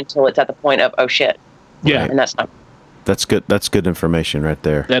there until it's at the point of, oh, shit. Yeah. And that's not... That's good. That's good information right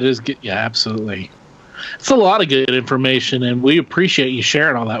there. That is good. Yeah, absolutely. It's a lot of good information, and we appreciate you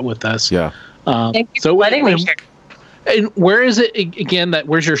sharing all that with us. Yeah. Thank you for letting me share. And where is it again?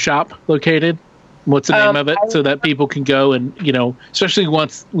 Where's your shop located? What's the name of it, so that people can go and especially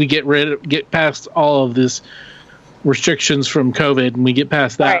once we get past all of this restrictions from COVID and we get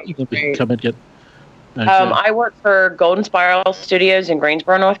past that, we can come and get. I work for Golden Spiral Studios in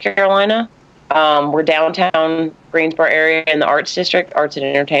Greensboro, North Carolina. We're downtown Greensboro area in the Arts District, Arts and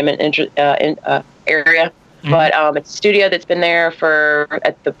Entertainment area. But it's a studio that's been there for,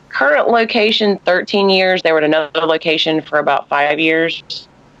 at the current location, 13 years. They were at another location for about 5 years.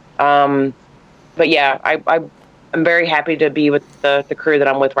 But yeah, I'm very happy to be with the crew that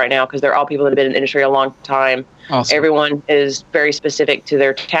I'm with right now, because they're all people that have been in the industry a long time. Awesome. Everyone is very specific to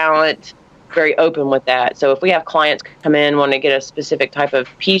their talent, very open with that. So if we have clients come in wanting to get a specific type of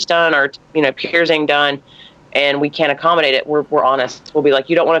piece done or, piercing done, and we can't accommodate it, we're honest. We'll be like,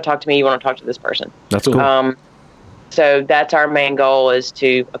 you don't want to talk to me, you want to talk to this person. That's cool. So that's our main goal, is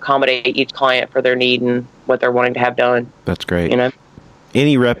to accommodate each client for their need and what they're wanting to have done. That's great.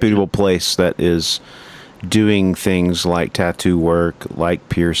 Any reputable place that is doing things like tattoo work, like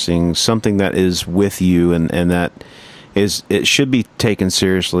piercing, something that is with you and that is, it should be taken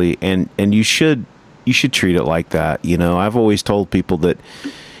seriously, and you should treat it like that. I've always told people that,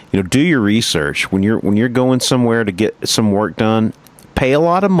 do your research when you're going somewhere to get some work done. Pay a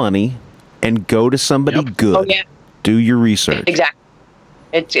lot of money and go to somebody good. Oh, yeah. Do your research. Exactly.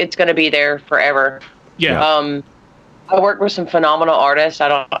 It's going to be there forever. Yeah. I work with some phenomenal artists.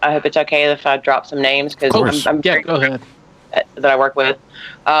 I hope it's okay if I drop some names, because I'm go ahead. That I work with.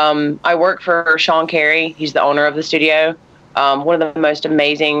 I work for Sean Carey. He's the owner of the studio. One of the most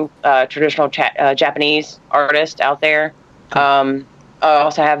amazing traditional Japanese artists out there. I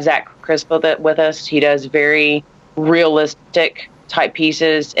also have Zach Crispo with us. He does very realistic type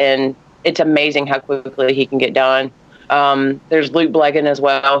pieces, and it's amazing how quickly he can get done. There's Luke Blegan as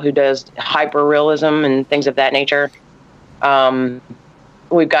well, who does hyper realism and things of that nature.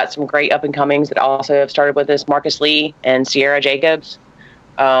 We've got some great up and comings that also have started with us, Marcus Lee and Sierra Jacobs,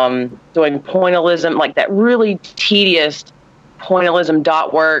 doing pointillism, like that really tedious pointillism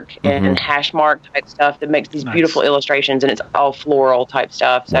dot work and hash mark type stuff that makes these beautiful illustrations, and it's all floral type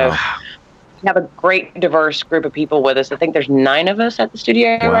stuff. So we have a great diverse group of people with us. I think there's 9 of us at the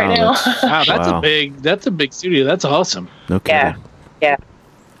studio right now. That's a big studio. That's awesome. Okay. Yeah.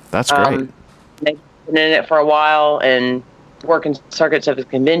 That's great. They've been in it for a while and working circuits of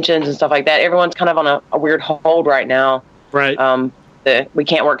conventions and stuff like that. Everyone's kind of on a weird hold right now. Right. We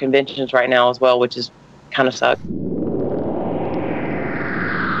can't work conventions right now as well, which is kind of sucks.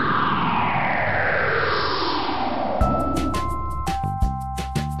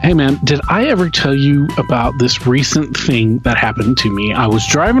 Hey man, did I ever tell you about this recent thing that happened to me? I was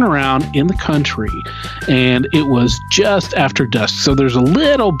driving around in the country and it was just after dusk. So there's a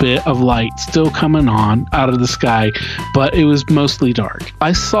little bit of light still coming on out of the sky, but it was mostly dark.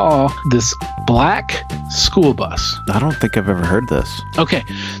 I saw this black school bus. I don't think I've ever heard this. Okay,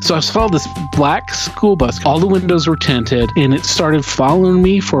 so I saw this black school bus. All the windows were tinted and it started following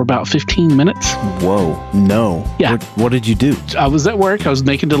me for about 15 minutes. Whoa, no. Yeah. What did you do? I was at work. I was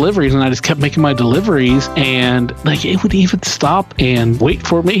making deliveries, and I just kept making my deliveries, and like it would even stop and wait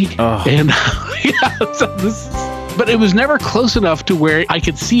for me. And but it was never close enough to where I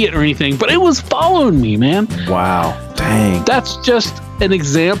could see it or anything, but it was following me, man. Wow. Dang. That's just an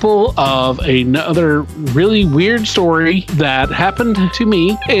example of another really weird story that happened to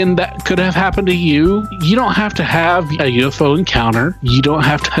me and that could have happened to you. You don't have to have a UFO encounter. You don't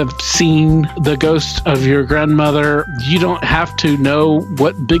have to have seen the ghost of your grandmother. You don't have to know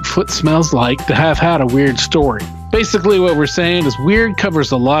what Bigfoot smells like to have had a weird story. Basically, what we're saying is weird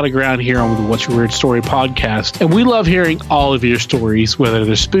covers a lot of ground here on the What's Your Weird Story podcast. And we love hearing all of your stories, whether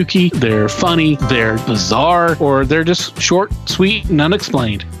they're spooky, they're funny, they're bizarre, or they're just short, sweet, and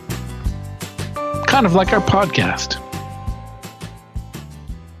unexplained. Kind of like our podcast.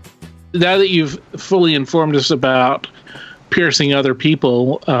 Now that you've fully informed us about piercing other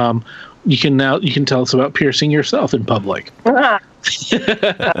people, you can tell us about piercing yourself in public.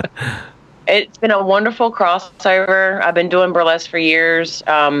 It's been a wonderful crossover. I've been doing burlesque for years.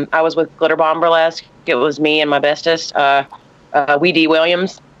 I was with Glitter Bomb Burlesque. It was me and my bestest, Wee D.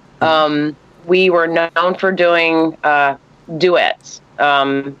 Williams. We were known for doing duets,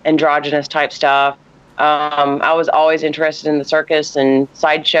 androgynous type stuff. I was always interested in the circus and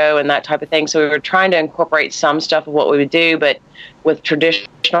sideshow and that type of thing. So we were trying to incorporate some stuff of what we would do, but with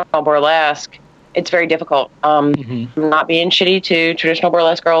traditional burlesque, it's very difficult. I'm not being shitty to traditional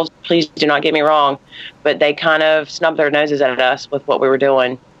burlesque girls. Please do not get me wrong. But they kind of snubbed their noses at us with what we were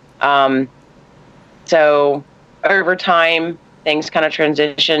doing. So over time, things kind of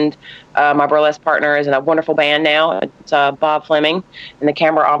transitioned. My burlesque partner is in a wonderful band now. It's Bob Fleming and the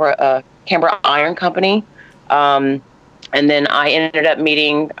Canberra Iron Company. And then I ended up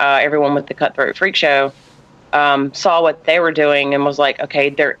meeting everyone with the Cutthroat Freak Show. Saw what they were doing and was like, okay,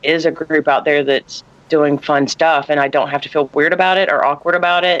 there is a group out there that's doing fun stuff and I don't have to feel weird about it or awkward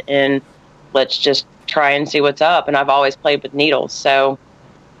about it, and let's just try and see what's up. And I've always played with needles, so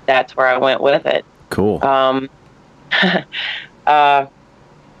that's where I went with it. Cool.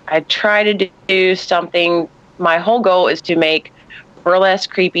 I try to do something. My whole goal is to make burlesque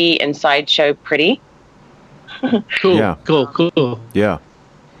creepy and sideshow pretty. Cool. Yeah. Cool. Yeah.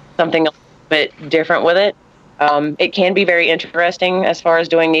 Something a little bit different with it. It can be very interesting as far as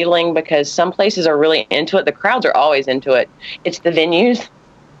doing needling because some places are really into it. The crowds are always into it. It's the venues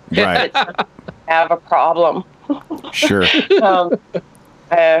Right. that have a problem. Sure.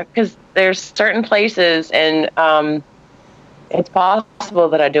 Because there's certain places, and it's possible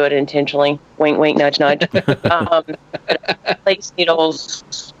that I do it intentionally. Wink, wink, nudge, nudge. Place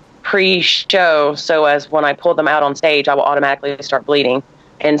needles pre-show, so as when I pull them out on stage, I will automatically start bleeding.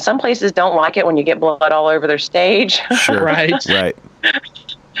 And some places don't like it when you get blood all over their stage. Sure. Right. Right.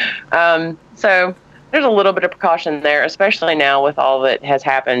 So there's a little bit of precaution there, especially now with all that has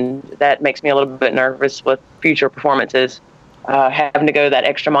happened. That makes me a little bit nervous with future performances, having to go that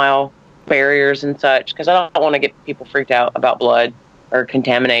extra mile, barriers and such, because I don't want to get people freaked out about blood or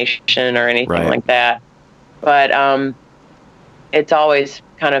contamination or anything like that. But it's always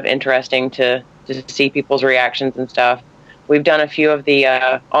kind of interesting to see people's reactions and stuff. We've done a few of the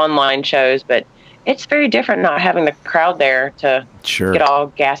online shows, but it's very different not having the crowd there to get all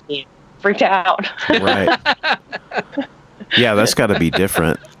gassy and freaked out. Right. Yeah, that's got to be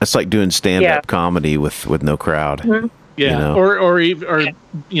different. That's like doing stand-up comedy with no crowd. Mm-hmm. Yeah, you know?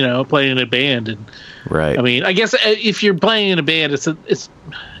 or playing in a band, and right. I mean, I guess if you're playing in a band, it's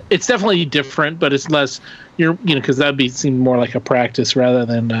definitely different, but it's less because that'd seem more like a practice rather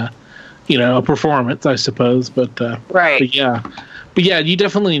than a performance, I suppose. But right, but yeah, you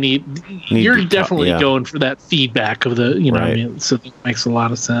definitely you're definitely going for that feedback of the right. I mean, so it makes a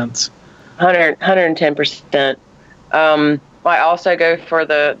lot of sense. 110%. I also go for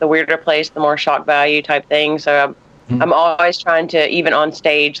the weirder place, the more shock value type thing. So I'm always trying to, even on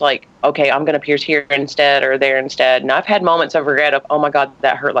stage, like, okay, I'm going to pierce here instead or there instead. And I've had moments of regret of, oh my God,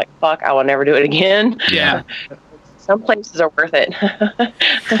 that hurt like fuck. I will never do it again. Yeah. Some places are worth it.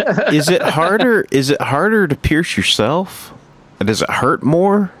 Is it harder to pierce yourself? Does it hurt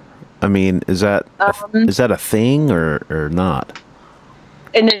more? I mean, is that a thing or not?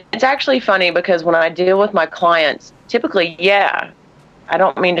 And it's actually funny because when I deal with my clients, typically, I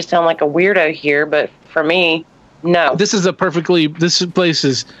don't mean to sound like a weirdo here, but for me, no. This place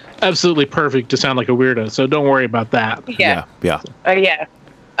is absolutely perfect to sound like a weirdo, so don't worry about that. Yeah. Yeah.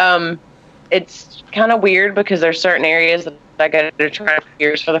 It's kind of weird because there's certain areas that I got to try for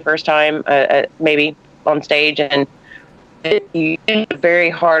years for the first time, maybe on stage, and you get a very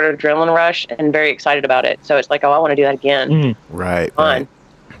hard adrenaline rush and very excited about it. So it's like, oh, I want to do that again. Right. Right.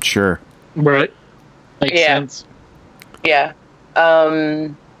 Sure. Right. Makes sense. Yeah.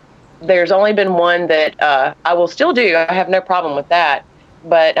 There's only been one that I will still do. I have no problem with that.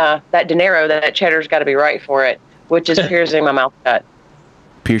 But that dinero, that cheddar's got to be right for it, which is piercing my mouth shut.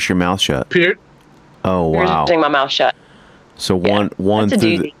 Pierce your mouth shut. Oh wow! Piercing my mouth shut. So one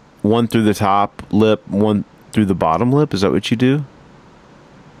through the top lip, one through the bottom lip. Is that what you do?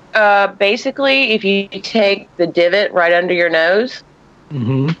 Basically, if you take the divot right under your nose,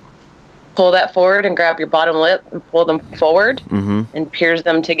 pull that forward and grab your bottom lip and pull them forward and pierce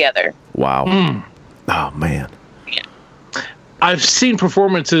them together. Wow! Oh man! Yeah. I've seen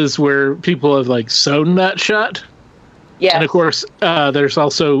performances where people have like sewn that shut. Yeah. And of course, there's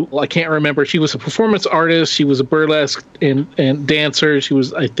also, I can't remember, she was a performance artist, she was a burlesque and dancer,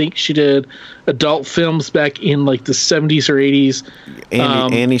 I think she did adult films back in like the 70s or 80s.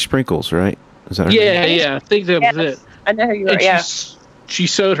 Annie Sprinkles, right? Is that her name? Yeah, I think that was it. I know who you are, She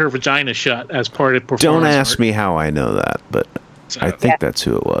sewed her vagina shut as part of performance. Don't ask me how I know that, but I think that's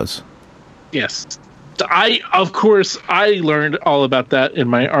who it was. Yes. I learned all about that in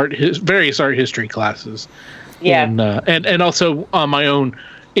my various art history classes. Yeah. And also on my own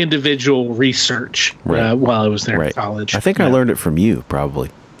individual research while I was there in college. I think I learned it from you, probably.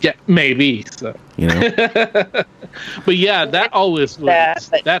 Yeah, maybe. So. But yeah, that always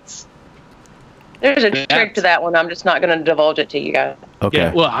was. There's a trick to that one. I'm just not going to divulge it to you guys. Okay.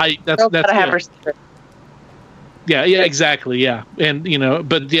 Yeah, well, that's yeah, exactly. Yeah. And,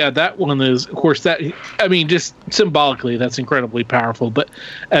 but yeah, that one is, of course, just symbolically, that's incredibly powerful. But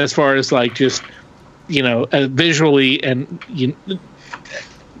as far as like just, visually and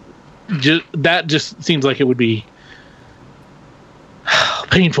that just seems like it would be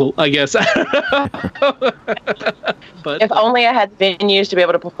painful, I guess. But if only I had venues to be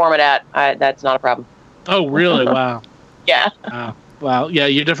able to perform it at, that's not a problem. Oh, really? Wow. Yeah. Wow. Yeah,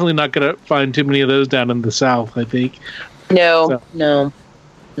 you're definitely not going to find too many of those down in the South, I think. No.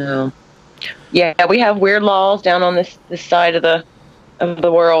 Yeah, we have weird laws down on this side of the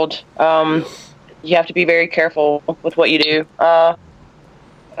world. you have to be very careful with what you do.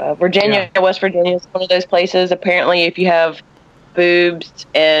 Virginia, West Virginia is one of those places. Apparently, if you have boobs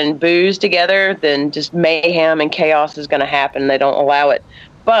and booze together, then just mayhem and chaos is going to happen. They don't allow it.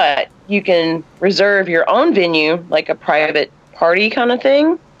 But you can reserve your own venue, like a private party kind of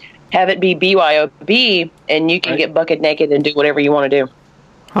thing, have it be BYOB, and you can get bucket naked and do whatever you want to do.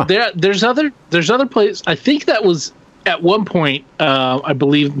 Huh. There's other places. I think that was at one point. I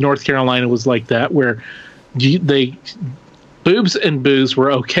believe North Carolina was like that, where boobs and booze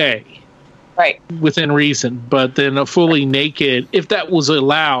were okay, right, within reason. But then a fully naked, if that was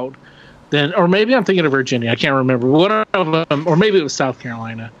allowed, then, or maybe I'm thinking of Virginia. I can't remember. One of them, or maybe it was South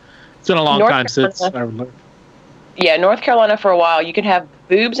Carolina. It's been a long time since. Yeah, North Carolina for a while. You could have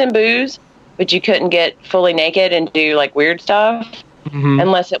boobs and booze, but you couldn't get fully naked and do like weird stuff.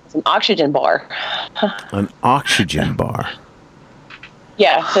 Unless it was an oxygen bar. An oxygen bar.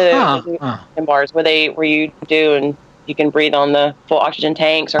 Yeah, so in bars where you do and you can breathe on the full oxygen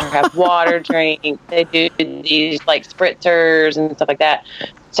tanks or have water drink. They do these like spritzers and stuff like that.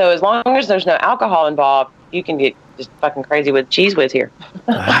 So as long as there's no alcohol involved, you can get just fucking crazy with Cheese Whiz here.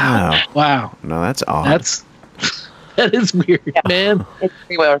 Wow. No, that's odd. That is weird, man. It's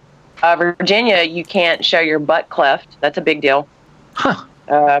pretty weird. Virginia, you can't show your butt cleft. That's a big deal. Huh.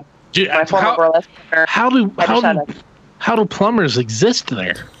 My former burlesque partner. How do plumbers exist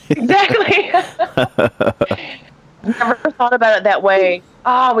there? Exactly. Never thought about it that way.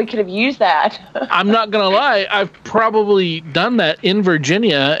 Oh, we could have used that. I'm not gonna lie. I've probably done that in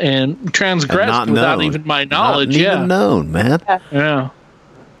Virginia and transgressed without even my knowledge. Not even known, man. Yeah.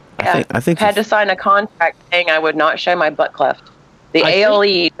 I think had to sign a contract saying I would not show my butt cleft. The ALE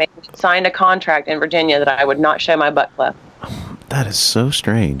made me sign a contract in Virginia that I would not show my butt cleft. That is so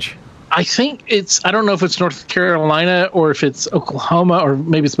strange. I think I don't know if it's North Carolina or if it's Oklahoma or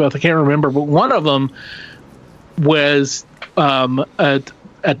maybe it's both. I can't remember, but one of them was at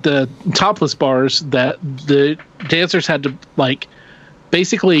the topless bars that the dancers had to like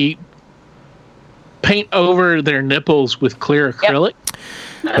basically paint over their nipples with clear acrylic.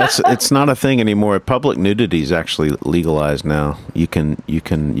 Yep. It's not a thing anymore. Public nudity is actually legalized now. You can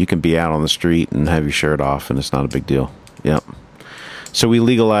be out on the street and have your shirt off, and it's not a big deal. Yep. So we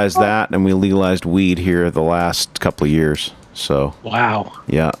legalized that, and we legalized weed here the last couple of years. So wow.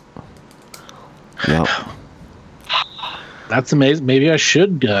 Yeah. Yep. That's amazing. Maybe I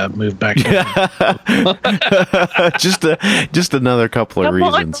should move back. just another couple of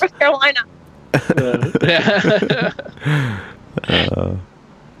reasons. North Carolina.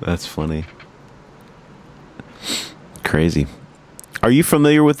 That's funny. Crazy. Are you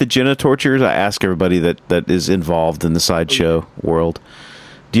familiar with the Genitorturers? I ask everybody that is involved in the sideshow world.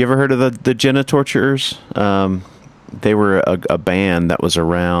 Do you ever heard of the Genitorturers? They were a band that was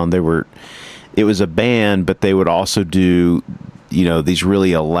around. It was a band, but they would also do, these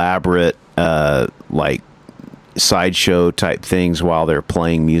really elaborate, like sideshow type things while they're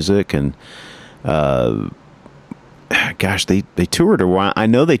playing music. And, gosh, they toured around. I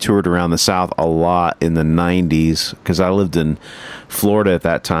know they toured around the South a lot in the 90s because I lived in Florida at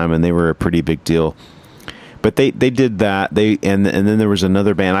that time, and they were a pretty big deal. But they did that. And then there was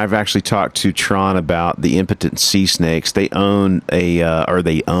another band. I've actually talked to Tron about the Impotent Sea Snakes. They owned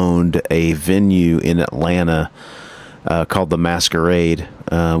a venue in Atlanta called the Masquerade,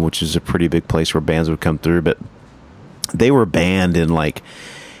 which is a pretty big place where bands would come through. But they were banned in like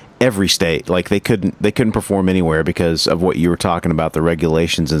every state. Like they couldn't perform anywhere because of what you were talking about, the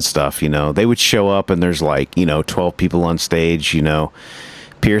regulations and stuff. They would show up and there's like 12 people on stage.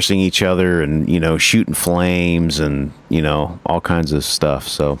 Piercing each other and shooting flames and all kinds of stuff.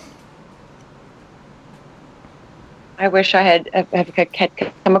 So I wish I had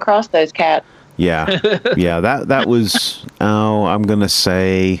come across those cats. Yeah. That was I'm gonna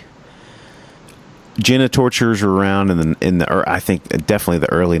say Genitorturers were around in the I think definitely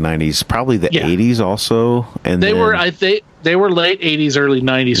the early 90s, probably the 80s also. And they were late 80s, early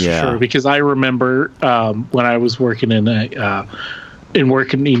 90s for sure, because I remember when I was working in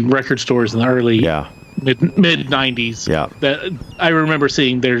record stores in the early mid 90s. Yeah, that I remember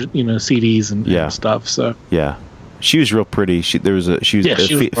seeing their CDs and stuff. So she was real pretty. She was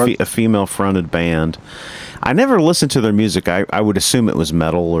a female fronted band. I never listened to their music. I would assume it was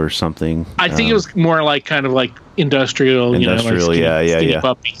metal or something. I think it was more like kind of like industrial, like skinny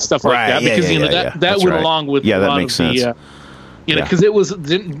puppy, stuff like that. Because that went along with a lot of sense. Because it was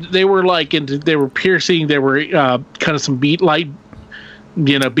they were like they were piercing. They were kind of some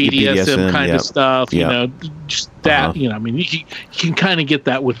BDSM kind of stuff, just that, I mean, you can kind of get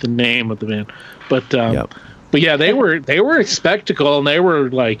that with the name of the band, but But yeah, they were a spectacle, and they were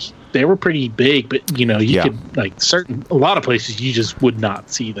pretty big. But you could a lot of places you just would not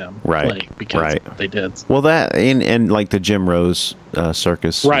see them play because of what they did. Well, that and like the Jim Rose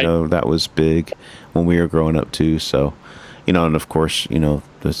circus, that was big when we were growing up too. So, and of course, the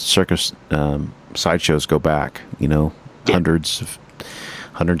circus sideshows go back, hundreds and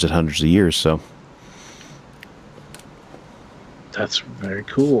hundreds of years. So that's very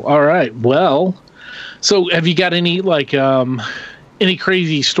cool. All right, well. So, have you got any any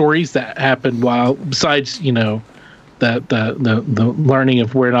crazy stories that happened while, besides the learning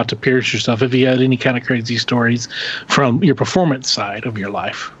of where not to pierce yourself? Have you had any kind of crazy stories from your performance side of your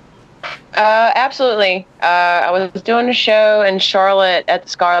life? Absolutely. I was doing a show in Charlotte at the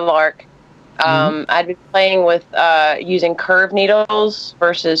Skylark. I'd been playing with using curved needles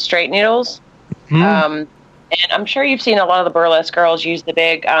versus straight needles, and I'm sure you've seen a lot of the burlesque girls use the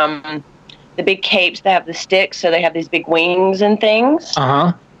big capes that have the sticks, so they have these big wings and things.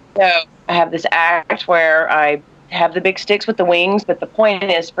 So I have this act where I have the big sticks with the wings, but the point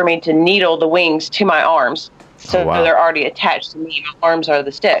is for me to needle the wings to my arms. So they're already attached to me. My arms are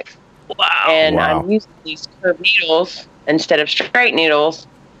the sticks. Wow. And I'm using these curved needles instead of straight needles.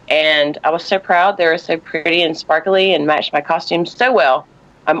 And I was so proud. They were so pretty and sparkly and matched my costume so well.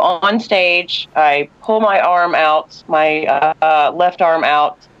 I'm on stage. I pull my arm out, my left arm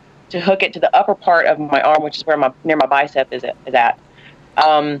out, to hook it to the upper part of my arm, which is where near my bicep is at.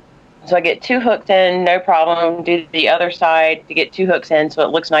 So I get 2 hooks in, no problem. Do the other side to get 2 hooks in so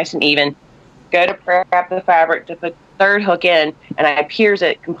it looks nice and even. Go to prep the fabric to put the 3rd hook in, and I pierce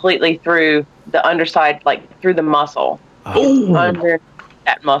it completely through the underside, like through the muscle. Under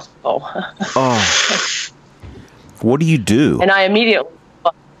that muscle. What do you do? And I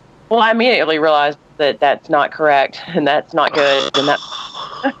immediately realized that that's not correct and that's not good, and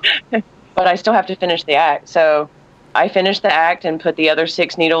but I still have to finish the act. So I finished the act and put the other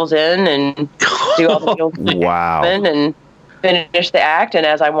 6 needles in and do all the needles and finish the act. And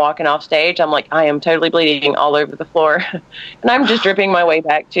as I'm walking off stage, I'm like, I am totally bleeding all over the floor. And I'm just dripping my way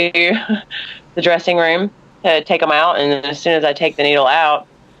back to the dressing room to take them out. And as soon as I take the needle out,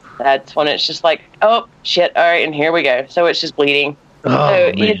 that's when it's just like, oh, shit, all right, and here we go. So it's just bleeding.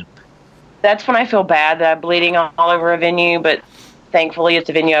 That's when I feel bad that I'm bleeding all over a venue, but thankfully it's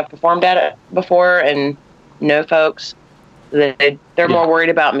a venue I've performed at before, and no folks, they're more worried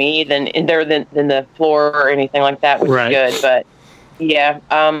about me than the floor or anything like that, which is good. But yeah,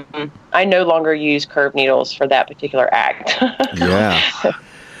 I no longer use curved needles for that particular act.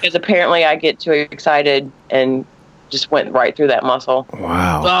 Because apparently I get too excited and just went right through that muscle.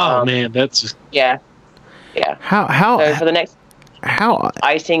 Wow. Man, that's just yeah. How so for the next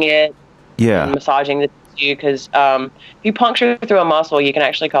icing it, and massaging the tissue, because if you puncture through a muscle, you can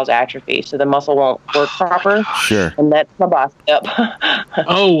actually cause atrophy, so the muscle won't work proper. Sure. And that's my bicep.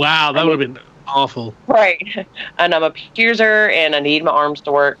 Oh wow, that would have been awful. Right. And I'm a piercer, and I need my arms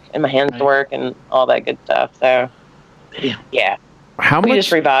to work and my hands to work and all that good stuff. So yeah. We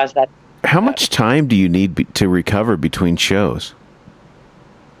just revised that. How much time do you need to recover between shows?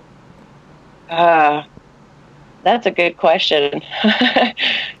 That's a good question.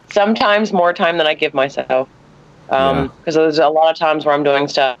 Sometimes more time than I give myself. Because there's a lot of times where I'm doing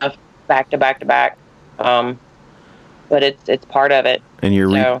stuff back to back to back. But it's part of it. And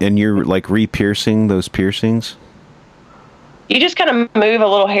you're like re-piercing those piercings? You just kind of move a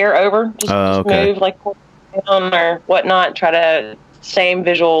little hair over. Just move like or whatnot. Try to same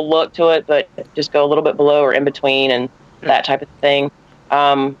visual look to it, but just go a little bit below or in between and that type of thing.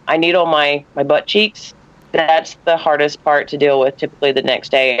 I needle my butt cheeks. That's the hardest part to deal with typically the next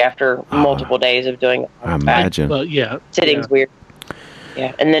day after multiple days of doing it. I imagine. Sitting's weird.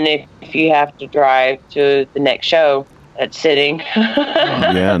 Yeah. And then if you have to drive to the next show, that's sitting.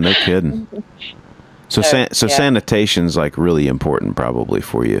 Yeah, no kidding. So sanitation's like really important probably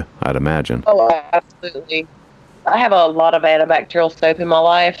for you, I'd imagine. Oh, absolutely. I have a lot of antibacterial soap in my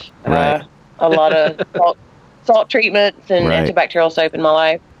life. Right. A lot of salt treatments and antibacterial soap in my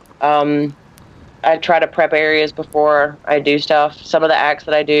life. I try to prep areas before I do stuff. Some of the acts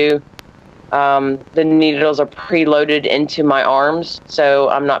that I do, the needles are preloaded into my arms, so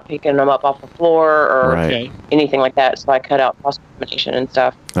I'm not picking them up off the floor or anything like that. So I cut out cross-contamination and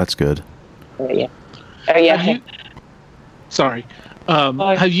stuff. That's good. Yeah. Oh, yeah. Sorry.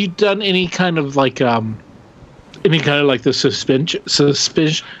 Have you done any kind of like the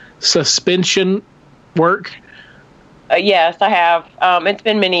suspension work? Yes, I have. It's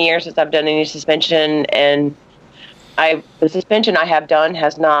been many years since I've done any suspension, and the suspension I have done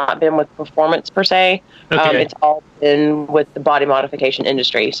has not been with performance per se. It's all been with the body modification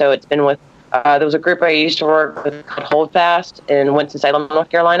industry. So it's been with There was a group I used to work with called Holdfast in Winston-Salem, North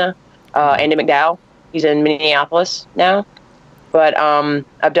Carolina. Andy McDowell, he's in Minneapolis now. But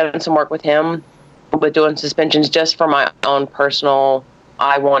I've done some work with him with doing suspensions just for my own personal,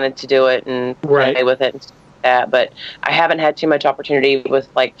 I wanted to do it and play with it and stuff like that. But I haven't had too much opportunity with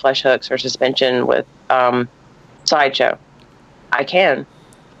like flesh hooks or suspension with Sideshow. I can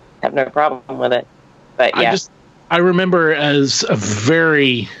have no problem with it. But yeah. I remember as a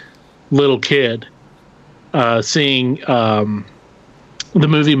very little kid seeing the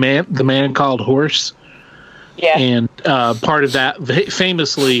movie The Man Called Horse. Yeah. And part of that,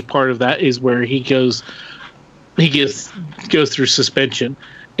 famously, part of that is where he goes through suspension,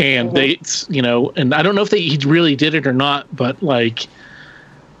 and they, and I don't know if he really did it or not, but like,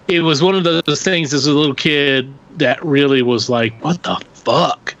 it was one of those things as a little kid that really was like, what the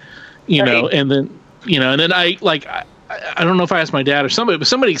fuck, and then, and then I don't know if I asked my dad or somebody, but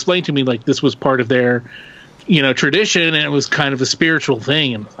somebody explained to me like this was part of their, tradition, and it was kind of a spiritual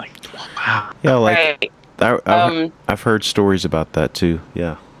thing, and like, wow. Yeah, like. I've heard stories about that too.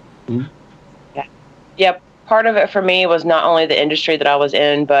 Yeah. Mm-hmm. Yeah. Part of it for me was not only the industry that I was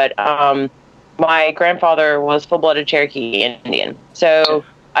in, but my grandfather was full-blooded Cherokee Indian. So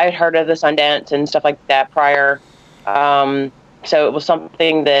I had heard of the Sundance and stuff like that prior. So it was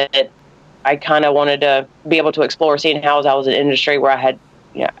something that I kind of wanted to be able to explore, seeing how I was in an industry where I had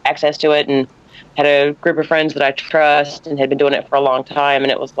access to it and had a group of friends that I trust and had been doing it for a long time.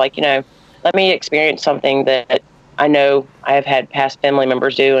 And it was like, let me experience something that I know I have had past family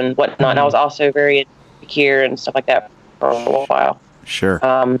members do and whatnot. Mm-hmm. And I was also very insecure and stuff like that for a while. Sure.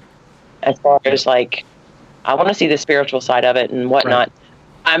 As far as like, I want to see the spiritual side of it and whatnot. Right.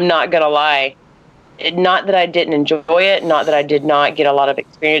 I'm not going to lie. Not that I didn't enjoy it, not that I did not get a lot of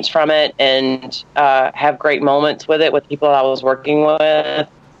experience from it and have great moments with it with people I was working with.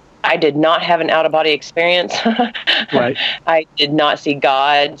 I did not have an out-of-body experience. Right. I did not see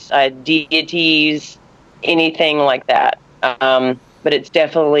gods, deities, anything like that. But it's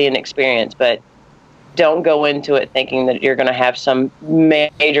definitely an experience. But don't go into it thinking that you're going to have some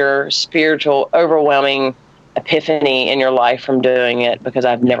major spiritual, overwhelming epiphany in your life from doing it, because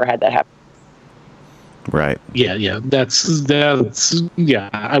I've never had that happen. Right. Yeah. That's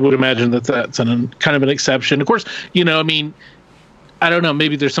I would imagine that's kind of an exception. Of course, I don't know,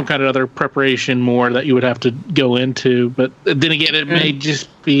 maybe there's some kind of other preparation more that you would have to go into, but then again, it may just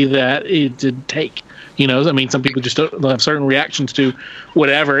be that it did take, some people just don't have certain reactions to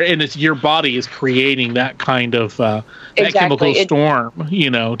whatever, and it's your body is creating that kind of, that chemical storm,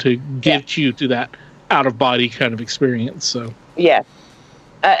 to get you to that out-of-body kind of experience, so. Yeah.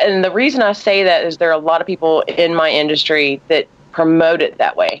 And the reason I say that is there are a lot of people in my industry that promote it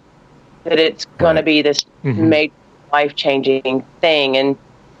that way, that it's going to be this major life-changing thing, and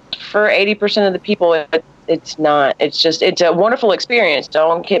for 80% of the people it's not. It's a wonderful experience,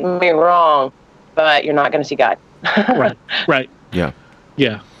 don't get me wrong, but you're not going to see God. right yeah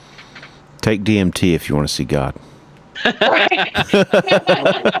Take DMT if you want to see God.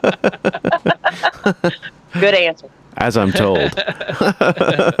 Good answer, as I'm told.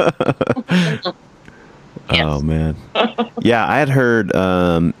 Yes. Oh man. Yeah, I had heard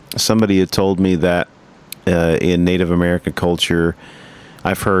somebody had told me that in Native American culture,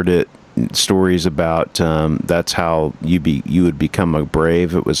 I've heard stories about that's how you would become a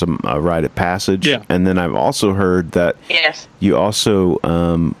brave. It was a rite of passage. Yeah. And then I've also heard that you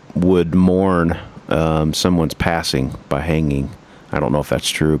also would mourn someone's passing by hanging. I don't know if that's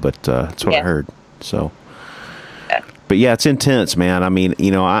true, but that's what I heard. So, but yeah, it's intense, man. I mean,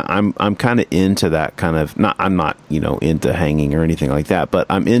 I'm kind of into that kind of. I'm not into hanging or anything like that, but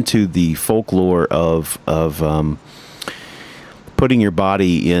I'm into the folklore of putting your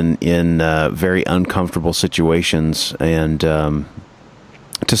body in very uncomfortable situations and to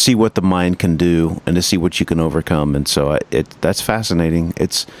see what the mind can do and to see what you can overcome. And so that's fascinating.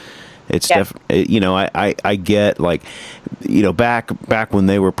 It's definitely, I get like, back when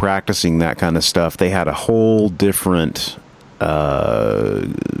they were practicing that kind of stuff, they had a whole different,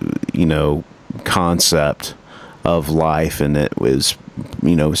 concept of life. And it was,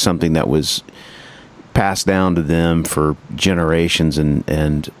 something that was passed down to them for generations, and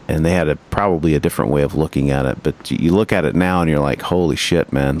they had probably a different way of looking at it. But you look at it now and you're like, holy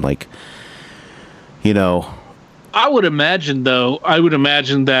shit, man. Like, I would imagine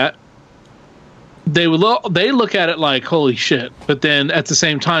that they look at it like holy shit, but then at the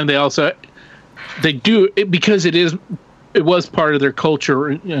same time they do it because it was part of their culture,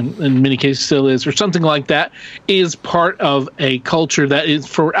 and in many cases still is, or something like that, is part of a culture that is,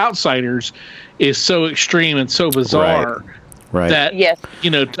 for outsiders, is so extreme and so bizarre Right. That, yes.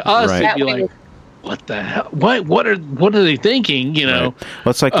 To us, it'd be like, what the hell? What are they thinking? Well,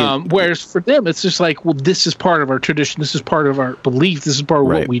 it's like whereas for them, it's just like, well, this is part of our tradition. This is part of our belief. This is part of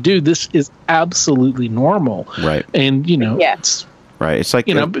what we do. This is absolutely normal. Right. And it's right. It's like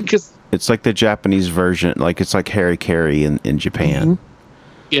because it's like the Japanese version. Like it's like harikari in Japan.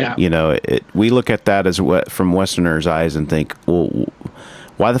 Yeah. We look at that as from Westerners' eyes and think, well,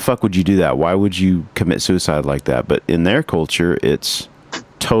 why the fuck would you do that? Why would you commit suicide like that? But in their culture, it's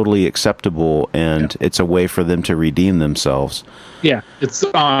totally acceptable, and it's a way for them to redeem themselves. Yeah, it's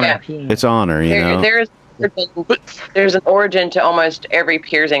honor. Yeah. It's honor, There's an origin to almost every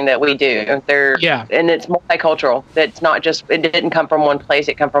piercing that we do. And it's multicultural. It's not just, it didn't come from one place,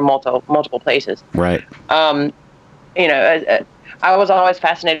 it come from multiple places. Right. I was always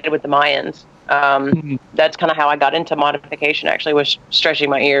fascinated with the Mayans. That's kind of how I got into modification, actually, was stretching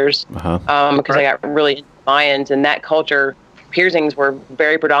my ears. Because I got really into Mayans, and that culture, piercings were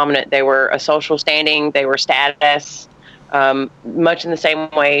very predominant. They were a social standing, they were status, much in the same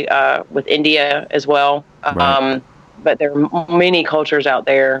way with India as well. Right. But there are many cultures out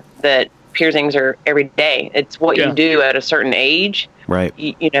there that piercings are every day. It's what you do at a certain age, right?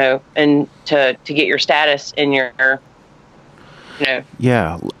 And to get your status in your,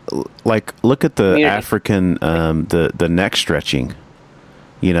 Yeah, like look at the community. African, the neck stretching.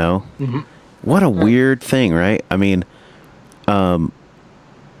 What a weird thing, right? I mean,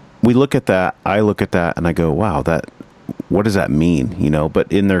 we look at that. I look at that, and I go, "Wow, what does that mean?"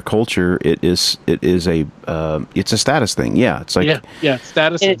 But in their culture, it's a status thing. Yeah, it's like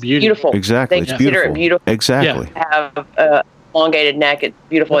status and beauty. Beautiful. Exactly, they consider it beautiful. Exactly. Have a elongated neck. It's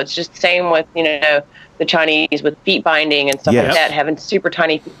beautiful. It's just the same with the Chinese with feet binding and stuff like that. Having super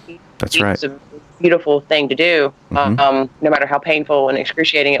tiny feet. That's right. It's a beautiful thing to do. No matter how painful and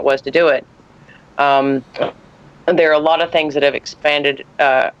excruciating it was to do it. There are a lot of things that have expanded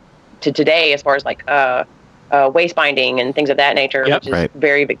to today, as far as like waist binding and things of that nature, which is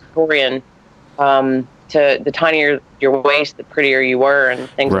very Victorian. To the tinier your waist, the prettier you were, and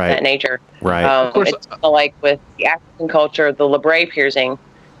things of that nature. Right. Of course, it's like with the African culture, the labrae piercing.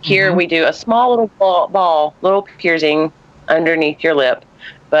 Here we do a small little little piercing underneath your lip,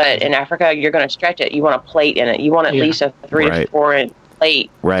 but in Africa, you're going to stretch it. You want a plate in it. You want at least a 3 to 4 inch plate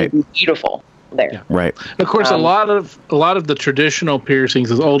to be beautiful. There. Yeah. Right. Of course, a lot of the traditional piercings,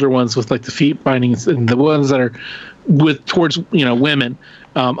 those older ones with like the feet bindings and the ones that are towards women,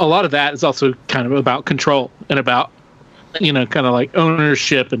 a lot of that is also kind of about control and about kind of like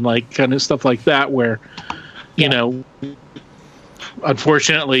ownership and like kind of stuff like that, where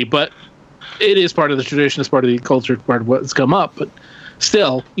unfortunately, but it is part of the tradition, it's part of the culture, it's part of what's come up, but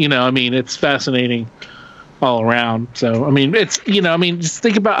still, it's fascinating all around. So, it's, just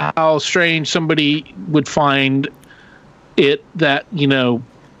think about how strange somebody would find it that,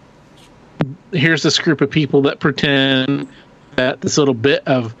 here's this group of people that pretend that this little bit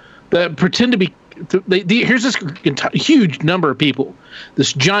of, that pretend to be, here's this huge number of people,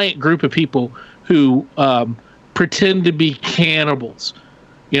 this giant group of people who pretend to be cannibals,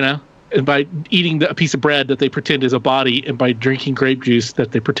 and by eating a piece of bread that they pretend is a body, and by drinking grape juice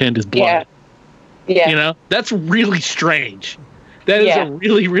that they pretend is blood. Yeah. That's really strange. That is a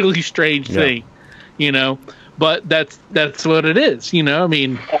really, really strange thing, but that's what it is.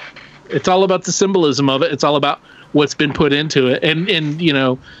 It's all about the symbolism of it. It's all about what's been put into it. And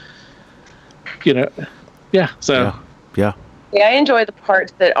so. Yeah, I enjoy the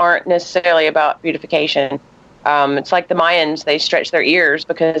parts that aren't necessarily about beautification. It's like the Mayans, they stretched their ears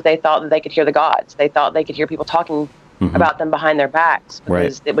because they thought that they could hear the gods. They thought they could hear people talking about them behind their backs,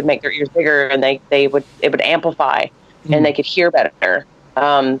 because it would make their ears bigger, and it would amplify, and they could hear better.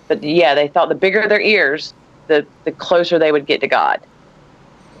 But they thought the bigger their ears, the closer they would get to God.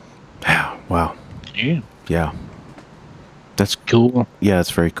 Wow. Yeah. That's cool. Yeah,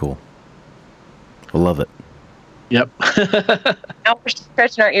 it's very cool. I love it. Yep. Now we're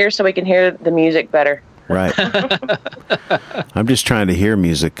stretching our ears so we can hear the music better. Right. I'm just trying to hear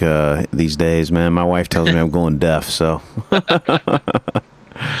music these days, man. My wife tells me I'm going deaf, so.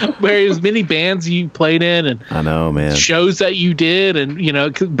 Barry, as many bands you played in, and I know, man, shows that you did, and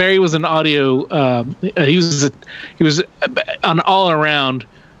 'cause Barry was an audio. He was an all around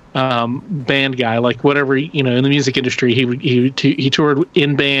band guy, like whatever in the music industry. He toured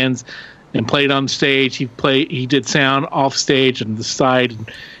in bands and played on stage. He did sound off stage and the side.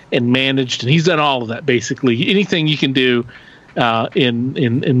 And managed, and he's done all of that basically. Anything you can do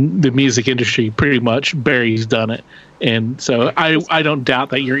in the music industry, pretty much Barry's done it. And so I don't doubt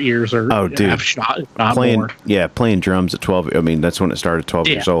that your ears are have shot, if not playing more. Playing drums at 12. That's when it started. 12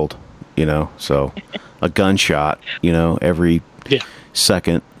 years old. you know, so a gunshot, you know, every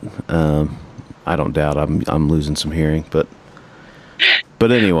second. I don't doubt I'm losing some hearing, but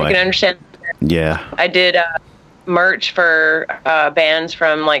anyway. I can understand. Yeah. I did merch for bands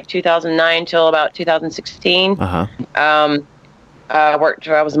from like 2009 till about 2016. I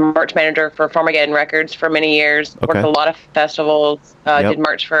was a merch manager for Farmageddon Records for many years. Okay. Worked a lot of festivals. Did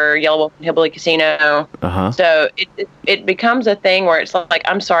merch for Yellow Wolf and Hillbilly Casino. So it becomes a thing where it's like,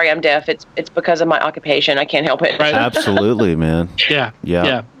 I'm sorry, I'm deaf. It's because of my occupation. I can't help it. Right. Absolutely, man.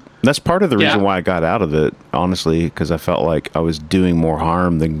 Yeah. That's part of the reason why I got out of it, honestly, because I felt like I was doing more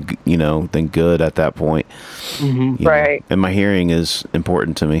harm than good at that point. Right. Know? And my hearing is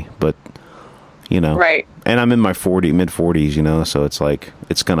important to me, but right. And I'm in my mid 40s, you know, so it's like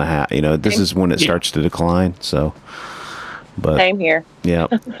it's gonna happen. This is when it starts to decline. So, but same here. Yeah.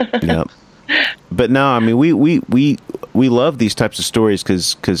 But no, I mean, we love these types of stories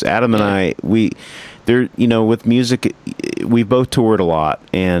because Adam and I with music, we both toured a lot,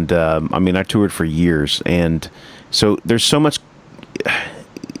 and I mean, I toured for years, and so there's so much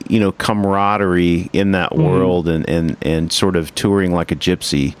camaraderie in that world, and sort of touring like a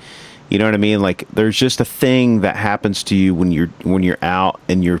gypsy. You know what I mean? Like, there's just a thing that happens to you when you're out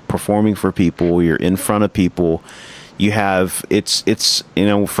and you're performing for people, you're in front of people. You have it's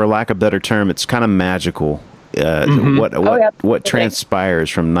for lack of a better term, it's kind of magical. What transpires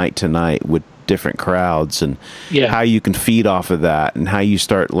from night to night with different crowds, and how you can feed off of that, and how you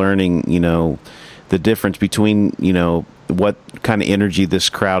start learning, the difference between, what kind of energy this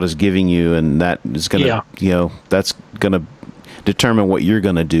crowd is giving you, and that is gonna, that's gonna determine what you're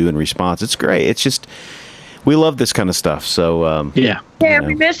gonna do in response. It's great. It's just, we love this kind of stuff. So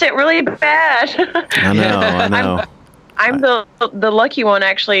we miss it really bad. I know. I'm the lucky one,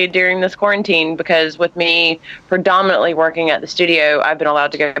 actually, during this quarantine, because with me predominantly working at the studio, I've been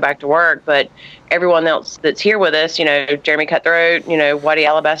allowed to go back to work. But everyone else that's here with us, Jeremy Cutthroat, Whitey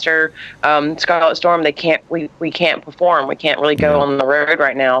Alabaster, Scarlet Storm, we can't perform. We can't really go on the road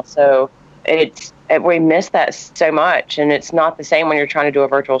right now. So we miss that so much. And it's not the same when you're trying to do a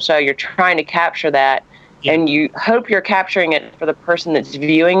virtual show. You're trying to capture that, and you hope you're capturing it for the person that's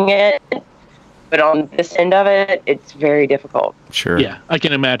viewing it. But on this end of it, it's very difficult. Sure. Yeah, I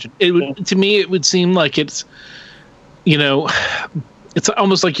can imagine. To me, it would seem like it's, it's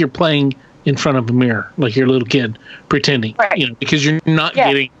almost like you're playing in front of a mirror, like you're a little kid pretending, because you're not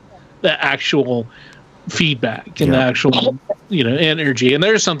getting the actual feedback and the actual, energy. And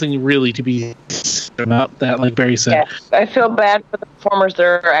there's something really to be said about that, like Barry said. Yeah. I feel bad for the performers that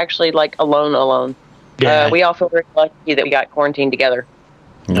are actually like alone. Yeah. We all feel very lucky that we got quarantined together.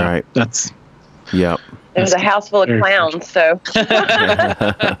 Right. Yep. It was a house full of clowns, so what's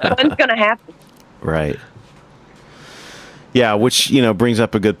going to happen? Right. Yeah, which, brings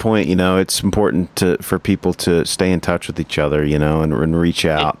up a good point. It's important for people to stay in touch with each other, and reach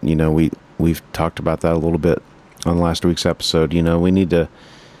out. We've talked about that a little bit on last week's episode. We need to,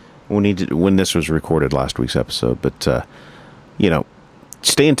 when this was recorded, last week's episode, but,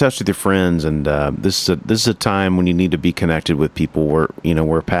 stay in touch with your friends, and this is a time when you need to be connected with people.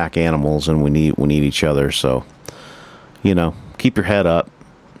 We're pack animals, and we need each other. So, keep your head up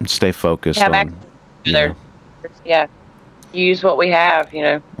and stay focused. Use what we have.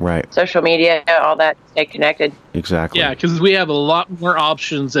 Right. Social media, all that. Stay connected. Exactly. Yeah, because we have a lot more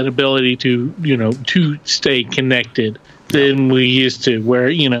options and ability to stay connected than we used to, where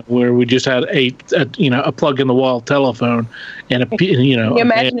we just had a plug in the wall telephone and Can you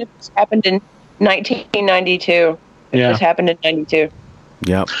imagine if this happened in 1992? This happened in 92.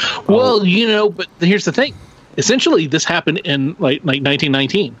 Yeah. Well, but here's the thing. Essentially, this happened in like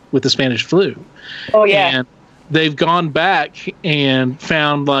 1919 with the Spanish flu. Oh yeah. And they've gone back and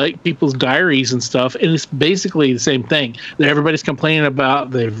found like people's diaries and stuff, and it's basically the same thing that everybody's complaining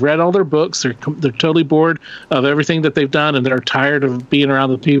about. They've read all their books, they're totally bored of everything that they've done, and they're tired of being around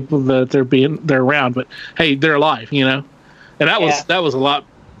the people that they're around. But hey, they're alive, and that was a lot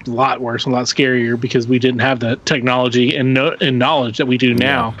worse, a lot scarier, because we didn't have the technology and knowledge that we do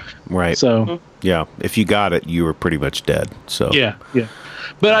now. Right. So if you got it, you were pretty much dead. So yeah.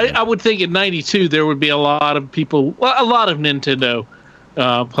 But I would think in 92 there would be a lot of people, a lot of Nintendo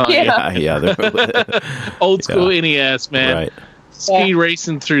playing. Old school NES, man. Right. Speed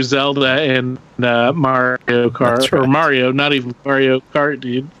racing through Zelda and Mario Kart. That's right. Or Mario, not even Mario Kart,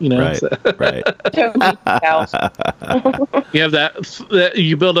 dude. Right. You have that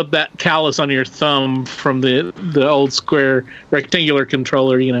you build up that callus on your thumb from the old square rectangular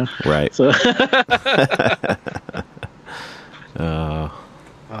controller, Right. So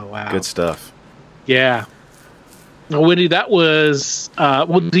Oh wow. Good stuff. Yeah. Well, Wendy, that was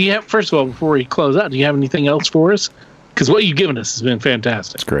do you have, first of all, before we close out, do you have anything else for us? Because what you've given us has been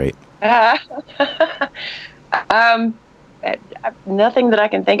fantastic. It's great. Nothing that I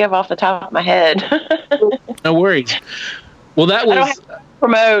can think of off the top of my head. No worries. Well, that was... I don't have to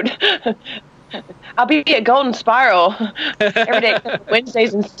promote. I'll be at Golden Spiral every day except for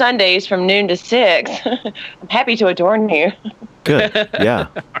Wednesdays and Sundays from noon to 6. I'm happy to adorn you. Good. Yeah.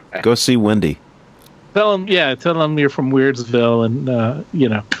 Right. Go see Wendy. Tell them you're from Weirdsville,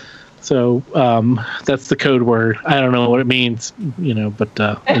 and so that's the code word. I don't know what it means, but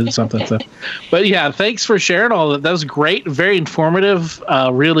it's something. So, but yeah, thanks for sharing all that. That was great, very informative,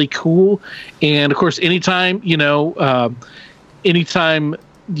 really cool. And of course, anytime anytime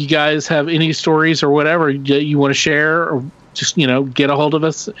you guys have any stories or whatever you want to share, or just get a hold of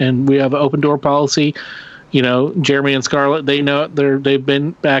us, and we have an open door policy. Jeremy and Scarlett, they know it. They've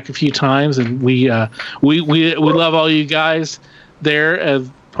been back a few times, and we love all you guys there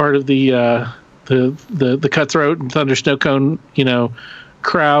as part of the Cutthroat and Thunder Snow Cone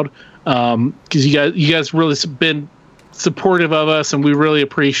crowd, because you guys really been supportive of us, and we really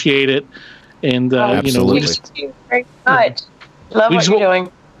appreciate it. And absolutely. Thank you very much. Love what you're doing.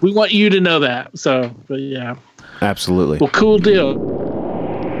 We want you to know that. So, but yeah, absolutely. Well, cool deal.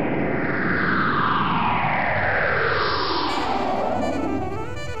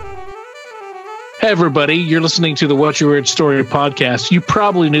 Hey everybody, you're listening to the What's Your Weird Story podcast. You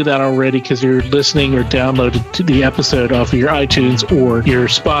probably knew that already because you're listening or downloaded to the episode off of your iTunes or your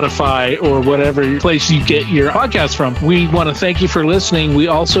Spotify or whatever place you get your podcast from. We want to thank you for listening. We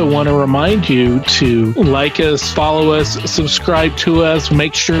also want to remind you to like us, follow us, subscribe to us,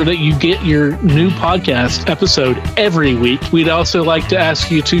 make sure that you get your new podcast episode every week. We'd also like to ask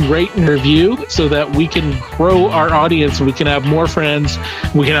you to rate and review so that we can grow our audience, we can have more friends,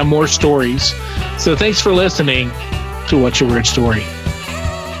 we can have more stories. So thanks for listening to What's Your Weird Story.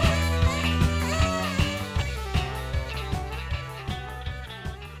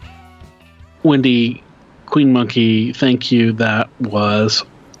 Wendy, Queen Monkey, thank you. That was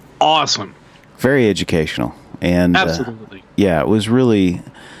awesome. Very educational. And absolutely. Yeah, it was really,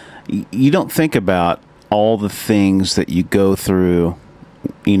 you don't think about all the things that you go through,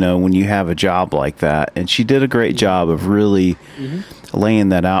 when you have a job like that. And she did a great job of really laying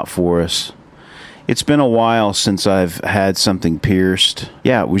that out for us. It's been a while since I've had something pierced.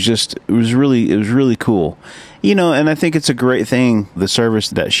 Yeah, it was really cool. And I think it's a great thing, the service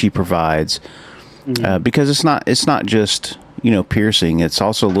that she provides, because it's not just, piercing. It's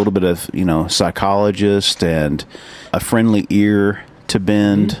also a little bit of, psychologist and a friendly ear to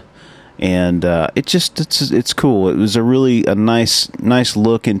bend. And it's cool. It was a nice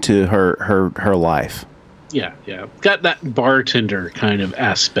look into her life. Yeah. Got that bartender kind of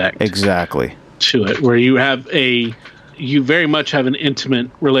aspect. Exactly. To it, where you very much have an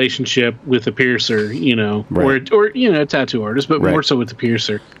intimate relationship with a piercer, right. or a tattoo artist, but right. More so with the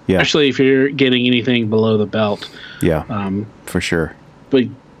piercer, especially if you're getting anything below the belt. Yeah, for sure. But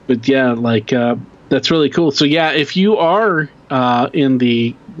yeah, that's really cool. So yeah, if you are in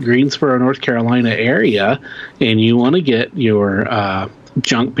the Greensboro, North Carolina area, and you want to get your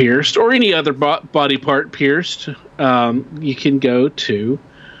junk pierced or any other body part pierced, you can go to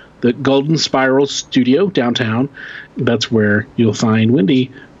the Golden Spiral Studio downtown. That's where you'll find Wendy,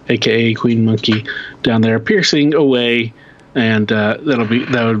 aka Queen Monkey, down there piercing away, and that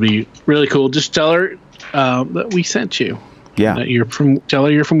would be really cool. Just tell her that we sent you. Yeah, tell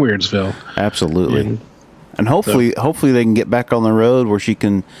her you're from Weirdsville. Absolutely, and hopefully they can get back on the road where she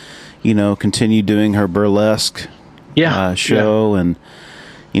can, continue doing her burlesque show, and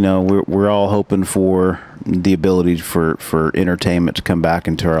we're all hoping for the ability for entertainment to come back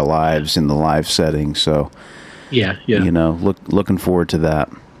into our lives in the live setting. So, looking forward to that.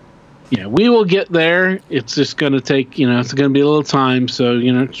 Yeah, we will get there. It's just going to take, it's going to be a little time. So,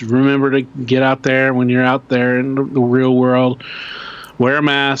 just remember to get out there when you're out there in the real world. Wear a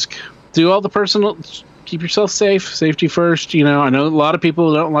mask. Do all the personal. Keep yourself safe. Safety first. I know a lot of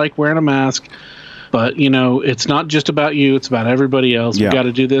people don't like wearing a mask. But, it's not just about you. It's about everybody else. Yeah. We've got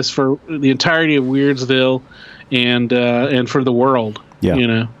to do this for the entirety of Weirdsville and for the world.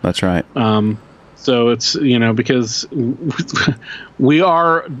 Yeah, that's right. So it's, because we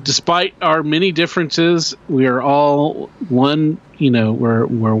are, despite our many differences, we are all one, we're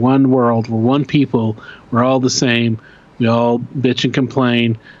one world. We're one people. We're all the same. We all bitch and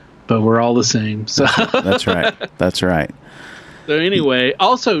complain, but we're all the same. So That's right. That's right. So anyway,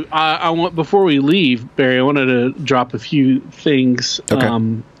 also, I want, before we leave, Barry, I wanted to drop a few things.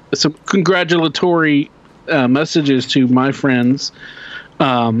 Okay. Some congratulatory messages to my friends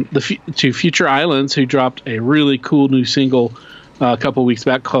to Future Islands, who dropped a really cool new single a couple weeks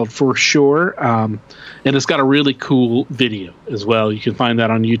back called For Sure. And it's got a really cool video as well. You can find that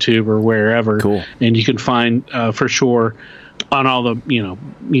on YouTube or wherever. Cool. And you can find For Sure on all the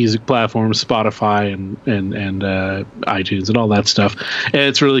music platforms, Spotify and iTunes and all that stuff. And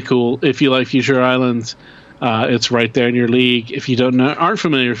it's really cool. If you like Future Islands, it's right there in your league. If you aren't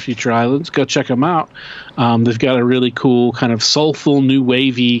familiar with Future Islands, go check them out. They've got a really cool kind of soulful, new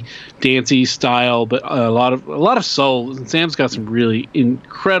wavy, dancey style, but a lot of soul. And Sam's got some really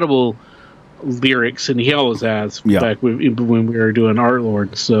incredible lyrics, and he always has back when we were doing Art Lord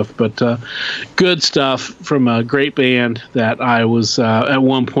and stuff. But good stuff from a great band that I was at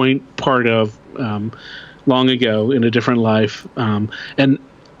one point part of long ago in a different life, and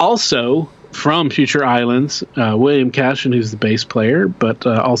also from Future Islands, William Cashin, who's the bass player, but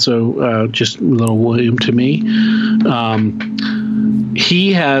also just little William to me.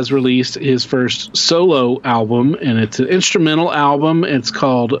 He has released his first solo album, and it's an instrumental album. It's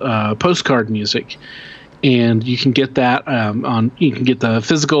called Postcard Music, and you can get that you can get the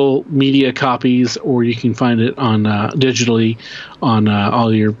physical media copies, or you can find it on digitally on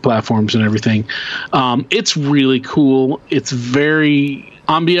all your platforms and everything. It's really cool. It's very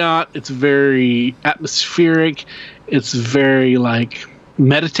ambient. It's very atmospheric. It's very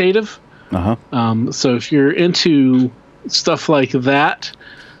meditative. So if you're into stuff like that,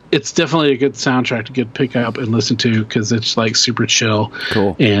 it's definitely a good soundtrack to pick up and listen to, because it's super chill.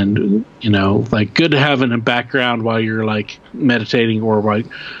 Cool. And good to have in the background while you're meditating or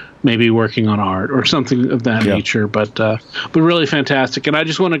maybe working on art or something of that nature. But really fantastic. And I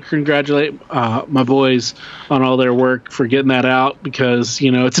just want to congratulate my boys on all their work for getting that out, because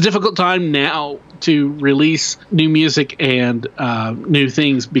it's a difficult time now to release new music and new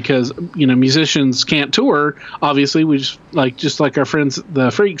things, because musicians can't tour. Obviously, we just like our friends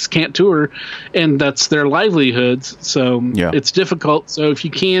the Freaks can't tour, and that's their livelihoods. So it's difficult. So if you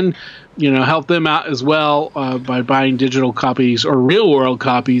can help them out as well by buying digital copies or real world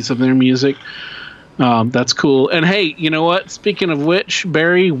copies of their music, that's cool. And hey, you know what? Speaking of which,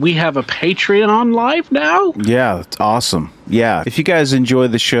 Barry, we have a Patreon live now. Yeah, that's awesome. Yeah, if you guys enjoy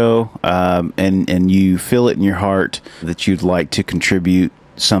the show and you feel it in your heart that you'd like to contribute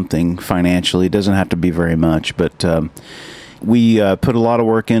something financially, it doesn't have to be very much, but we put a lot of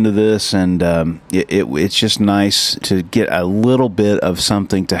work into this, and it's just nice to get a little bit of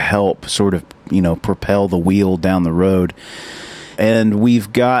something to help sort of propel the wheel down the road. And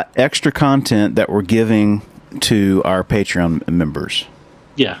we've got extra content that we're giving to our Patreon members.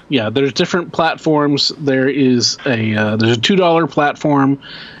 Yeah. There's different platforms. There's a $2 platform.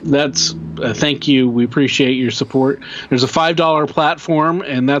 That's thank you. We appreciate your support. There's a $5 platform,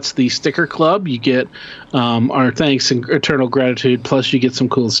 and that's the Sticker Club. You get our thanks and eternal gratitude, plus you get some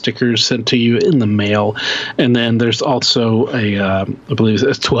cool stickers sent to you in the mail. And then there's also I believe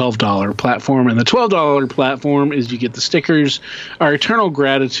it's a $12 platform. And the $12 platform is you get the stickers, our eternal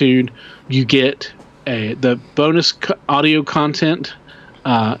gratitude. You get the bonus audio content.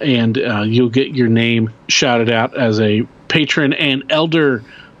 And you'll get your name shouted out as a patron and elder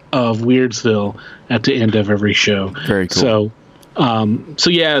of Weirdsville at the end of every show. Very cool.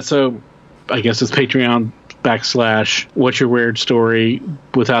 So I guess it's Patreon / What's Your Weird Story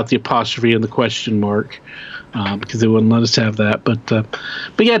without the apostrophe and the question mark, because they wouldn't let us have that.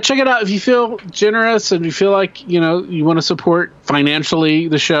 But yeah, check it out if you feel generous and you feel like you want to support financially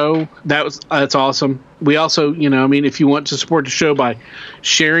the show. That's awesome. We also if you want to support the show by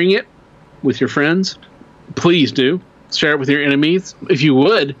sharing it with your friends, please do share it with your enemies. If you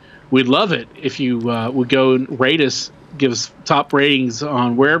would, we'd love it if you would go and rate us. Give us top ratings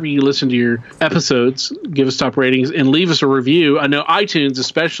on wherever you listen to your episodes. Give us top ratings and leave us a review. I know iTunes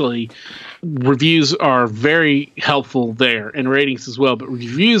especially, reviews are very helpful there, and ratings as well. But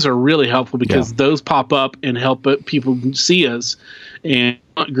reviews are really helpful because those pop up and help people see us and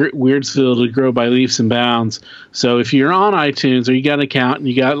Weirdsville to grow by leaps and bounds. So if you're on iTunes or you got an account and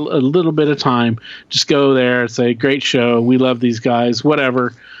you got a little bit of time, just go there and say, "Great show. We love these guys,"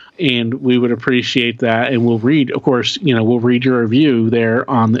 whatever. And we would appreciate that, and we'll read. Of course, we'll read your review there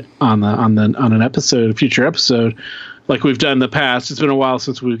on an episode, a future episode, like we've done in the past. It's been a while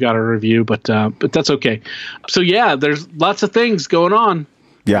since we've got a review, but that's okay. So yeah, there's lots of things going on.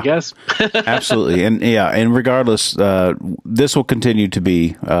 Yeah, I guess. Absolutely, and regardless, this will continue to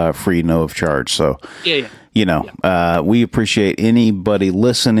be free, no of charge. So we appreciate anybody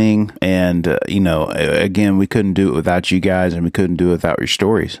listening, and again, we couldn't do it without you guys, and we couldn't do it without your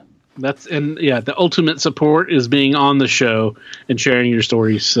stories. The ultimate support is being on the show and sharing your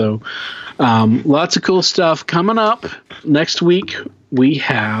stories. So lots of cool stuff coming up next week. we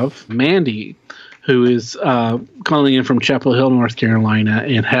have Mandy, who is calling in from Chapel Hill, North Carolina,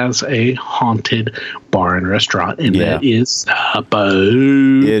 and has a haunted bar and restaurant, and that is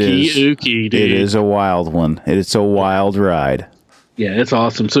spooky. Dude. It is a wild one. It's a wild ride. Yeah, it's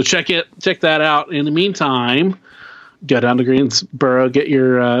awesome. So check that out. In the meantime, go down to Greensboro, get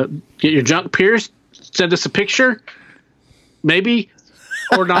your junk pierced, send us a picture, maybe.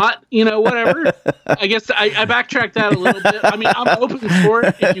 Or not, whatever. I guess I backtracked that a little bit. I mean, I'm open for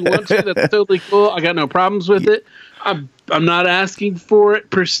it if you want to. That's totally cool. I got no problems with it. I'm not asking for it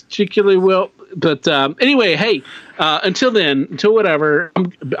particularly well. But anyway, hey, until whatever,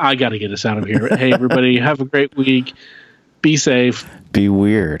 I got to get us out of here. Hey, everybody, have a great week. Be safe. Be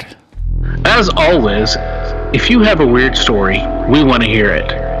weird. As always, if you have a weird story, we want to hear it.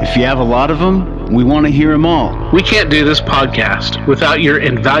 If you have a lot of them, we want to hear them all. We can't do this podcast without your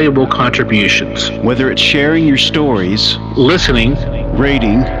invaluable contributions. Whether it's sharing your stories, listening,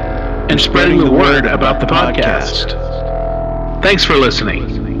 rating, and spreading the word about the podcast. Thanks for listening.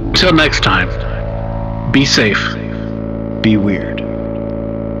 Until next time, be safe. Be weird.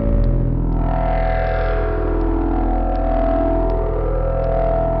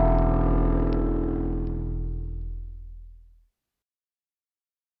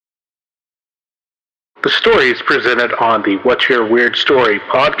 The stories presented on the What's Your Weird Story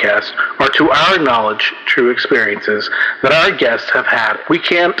podcast are, to our knowledge, true experiences that our guests have had. We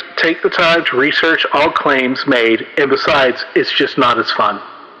can't take the time to research all claims made, and besides, it's just not as fun.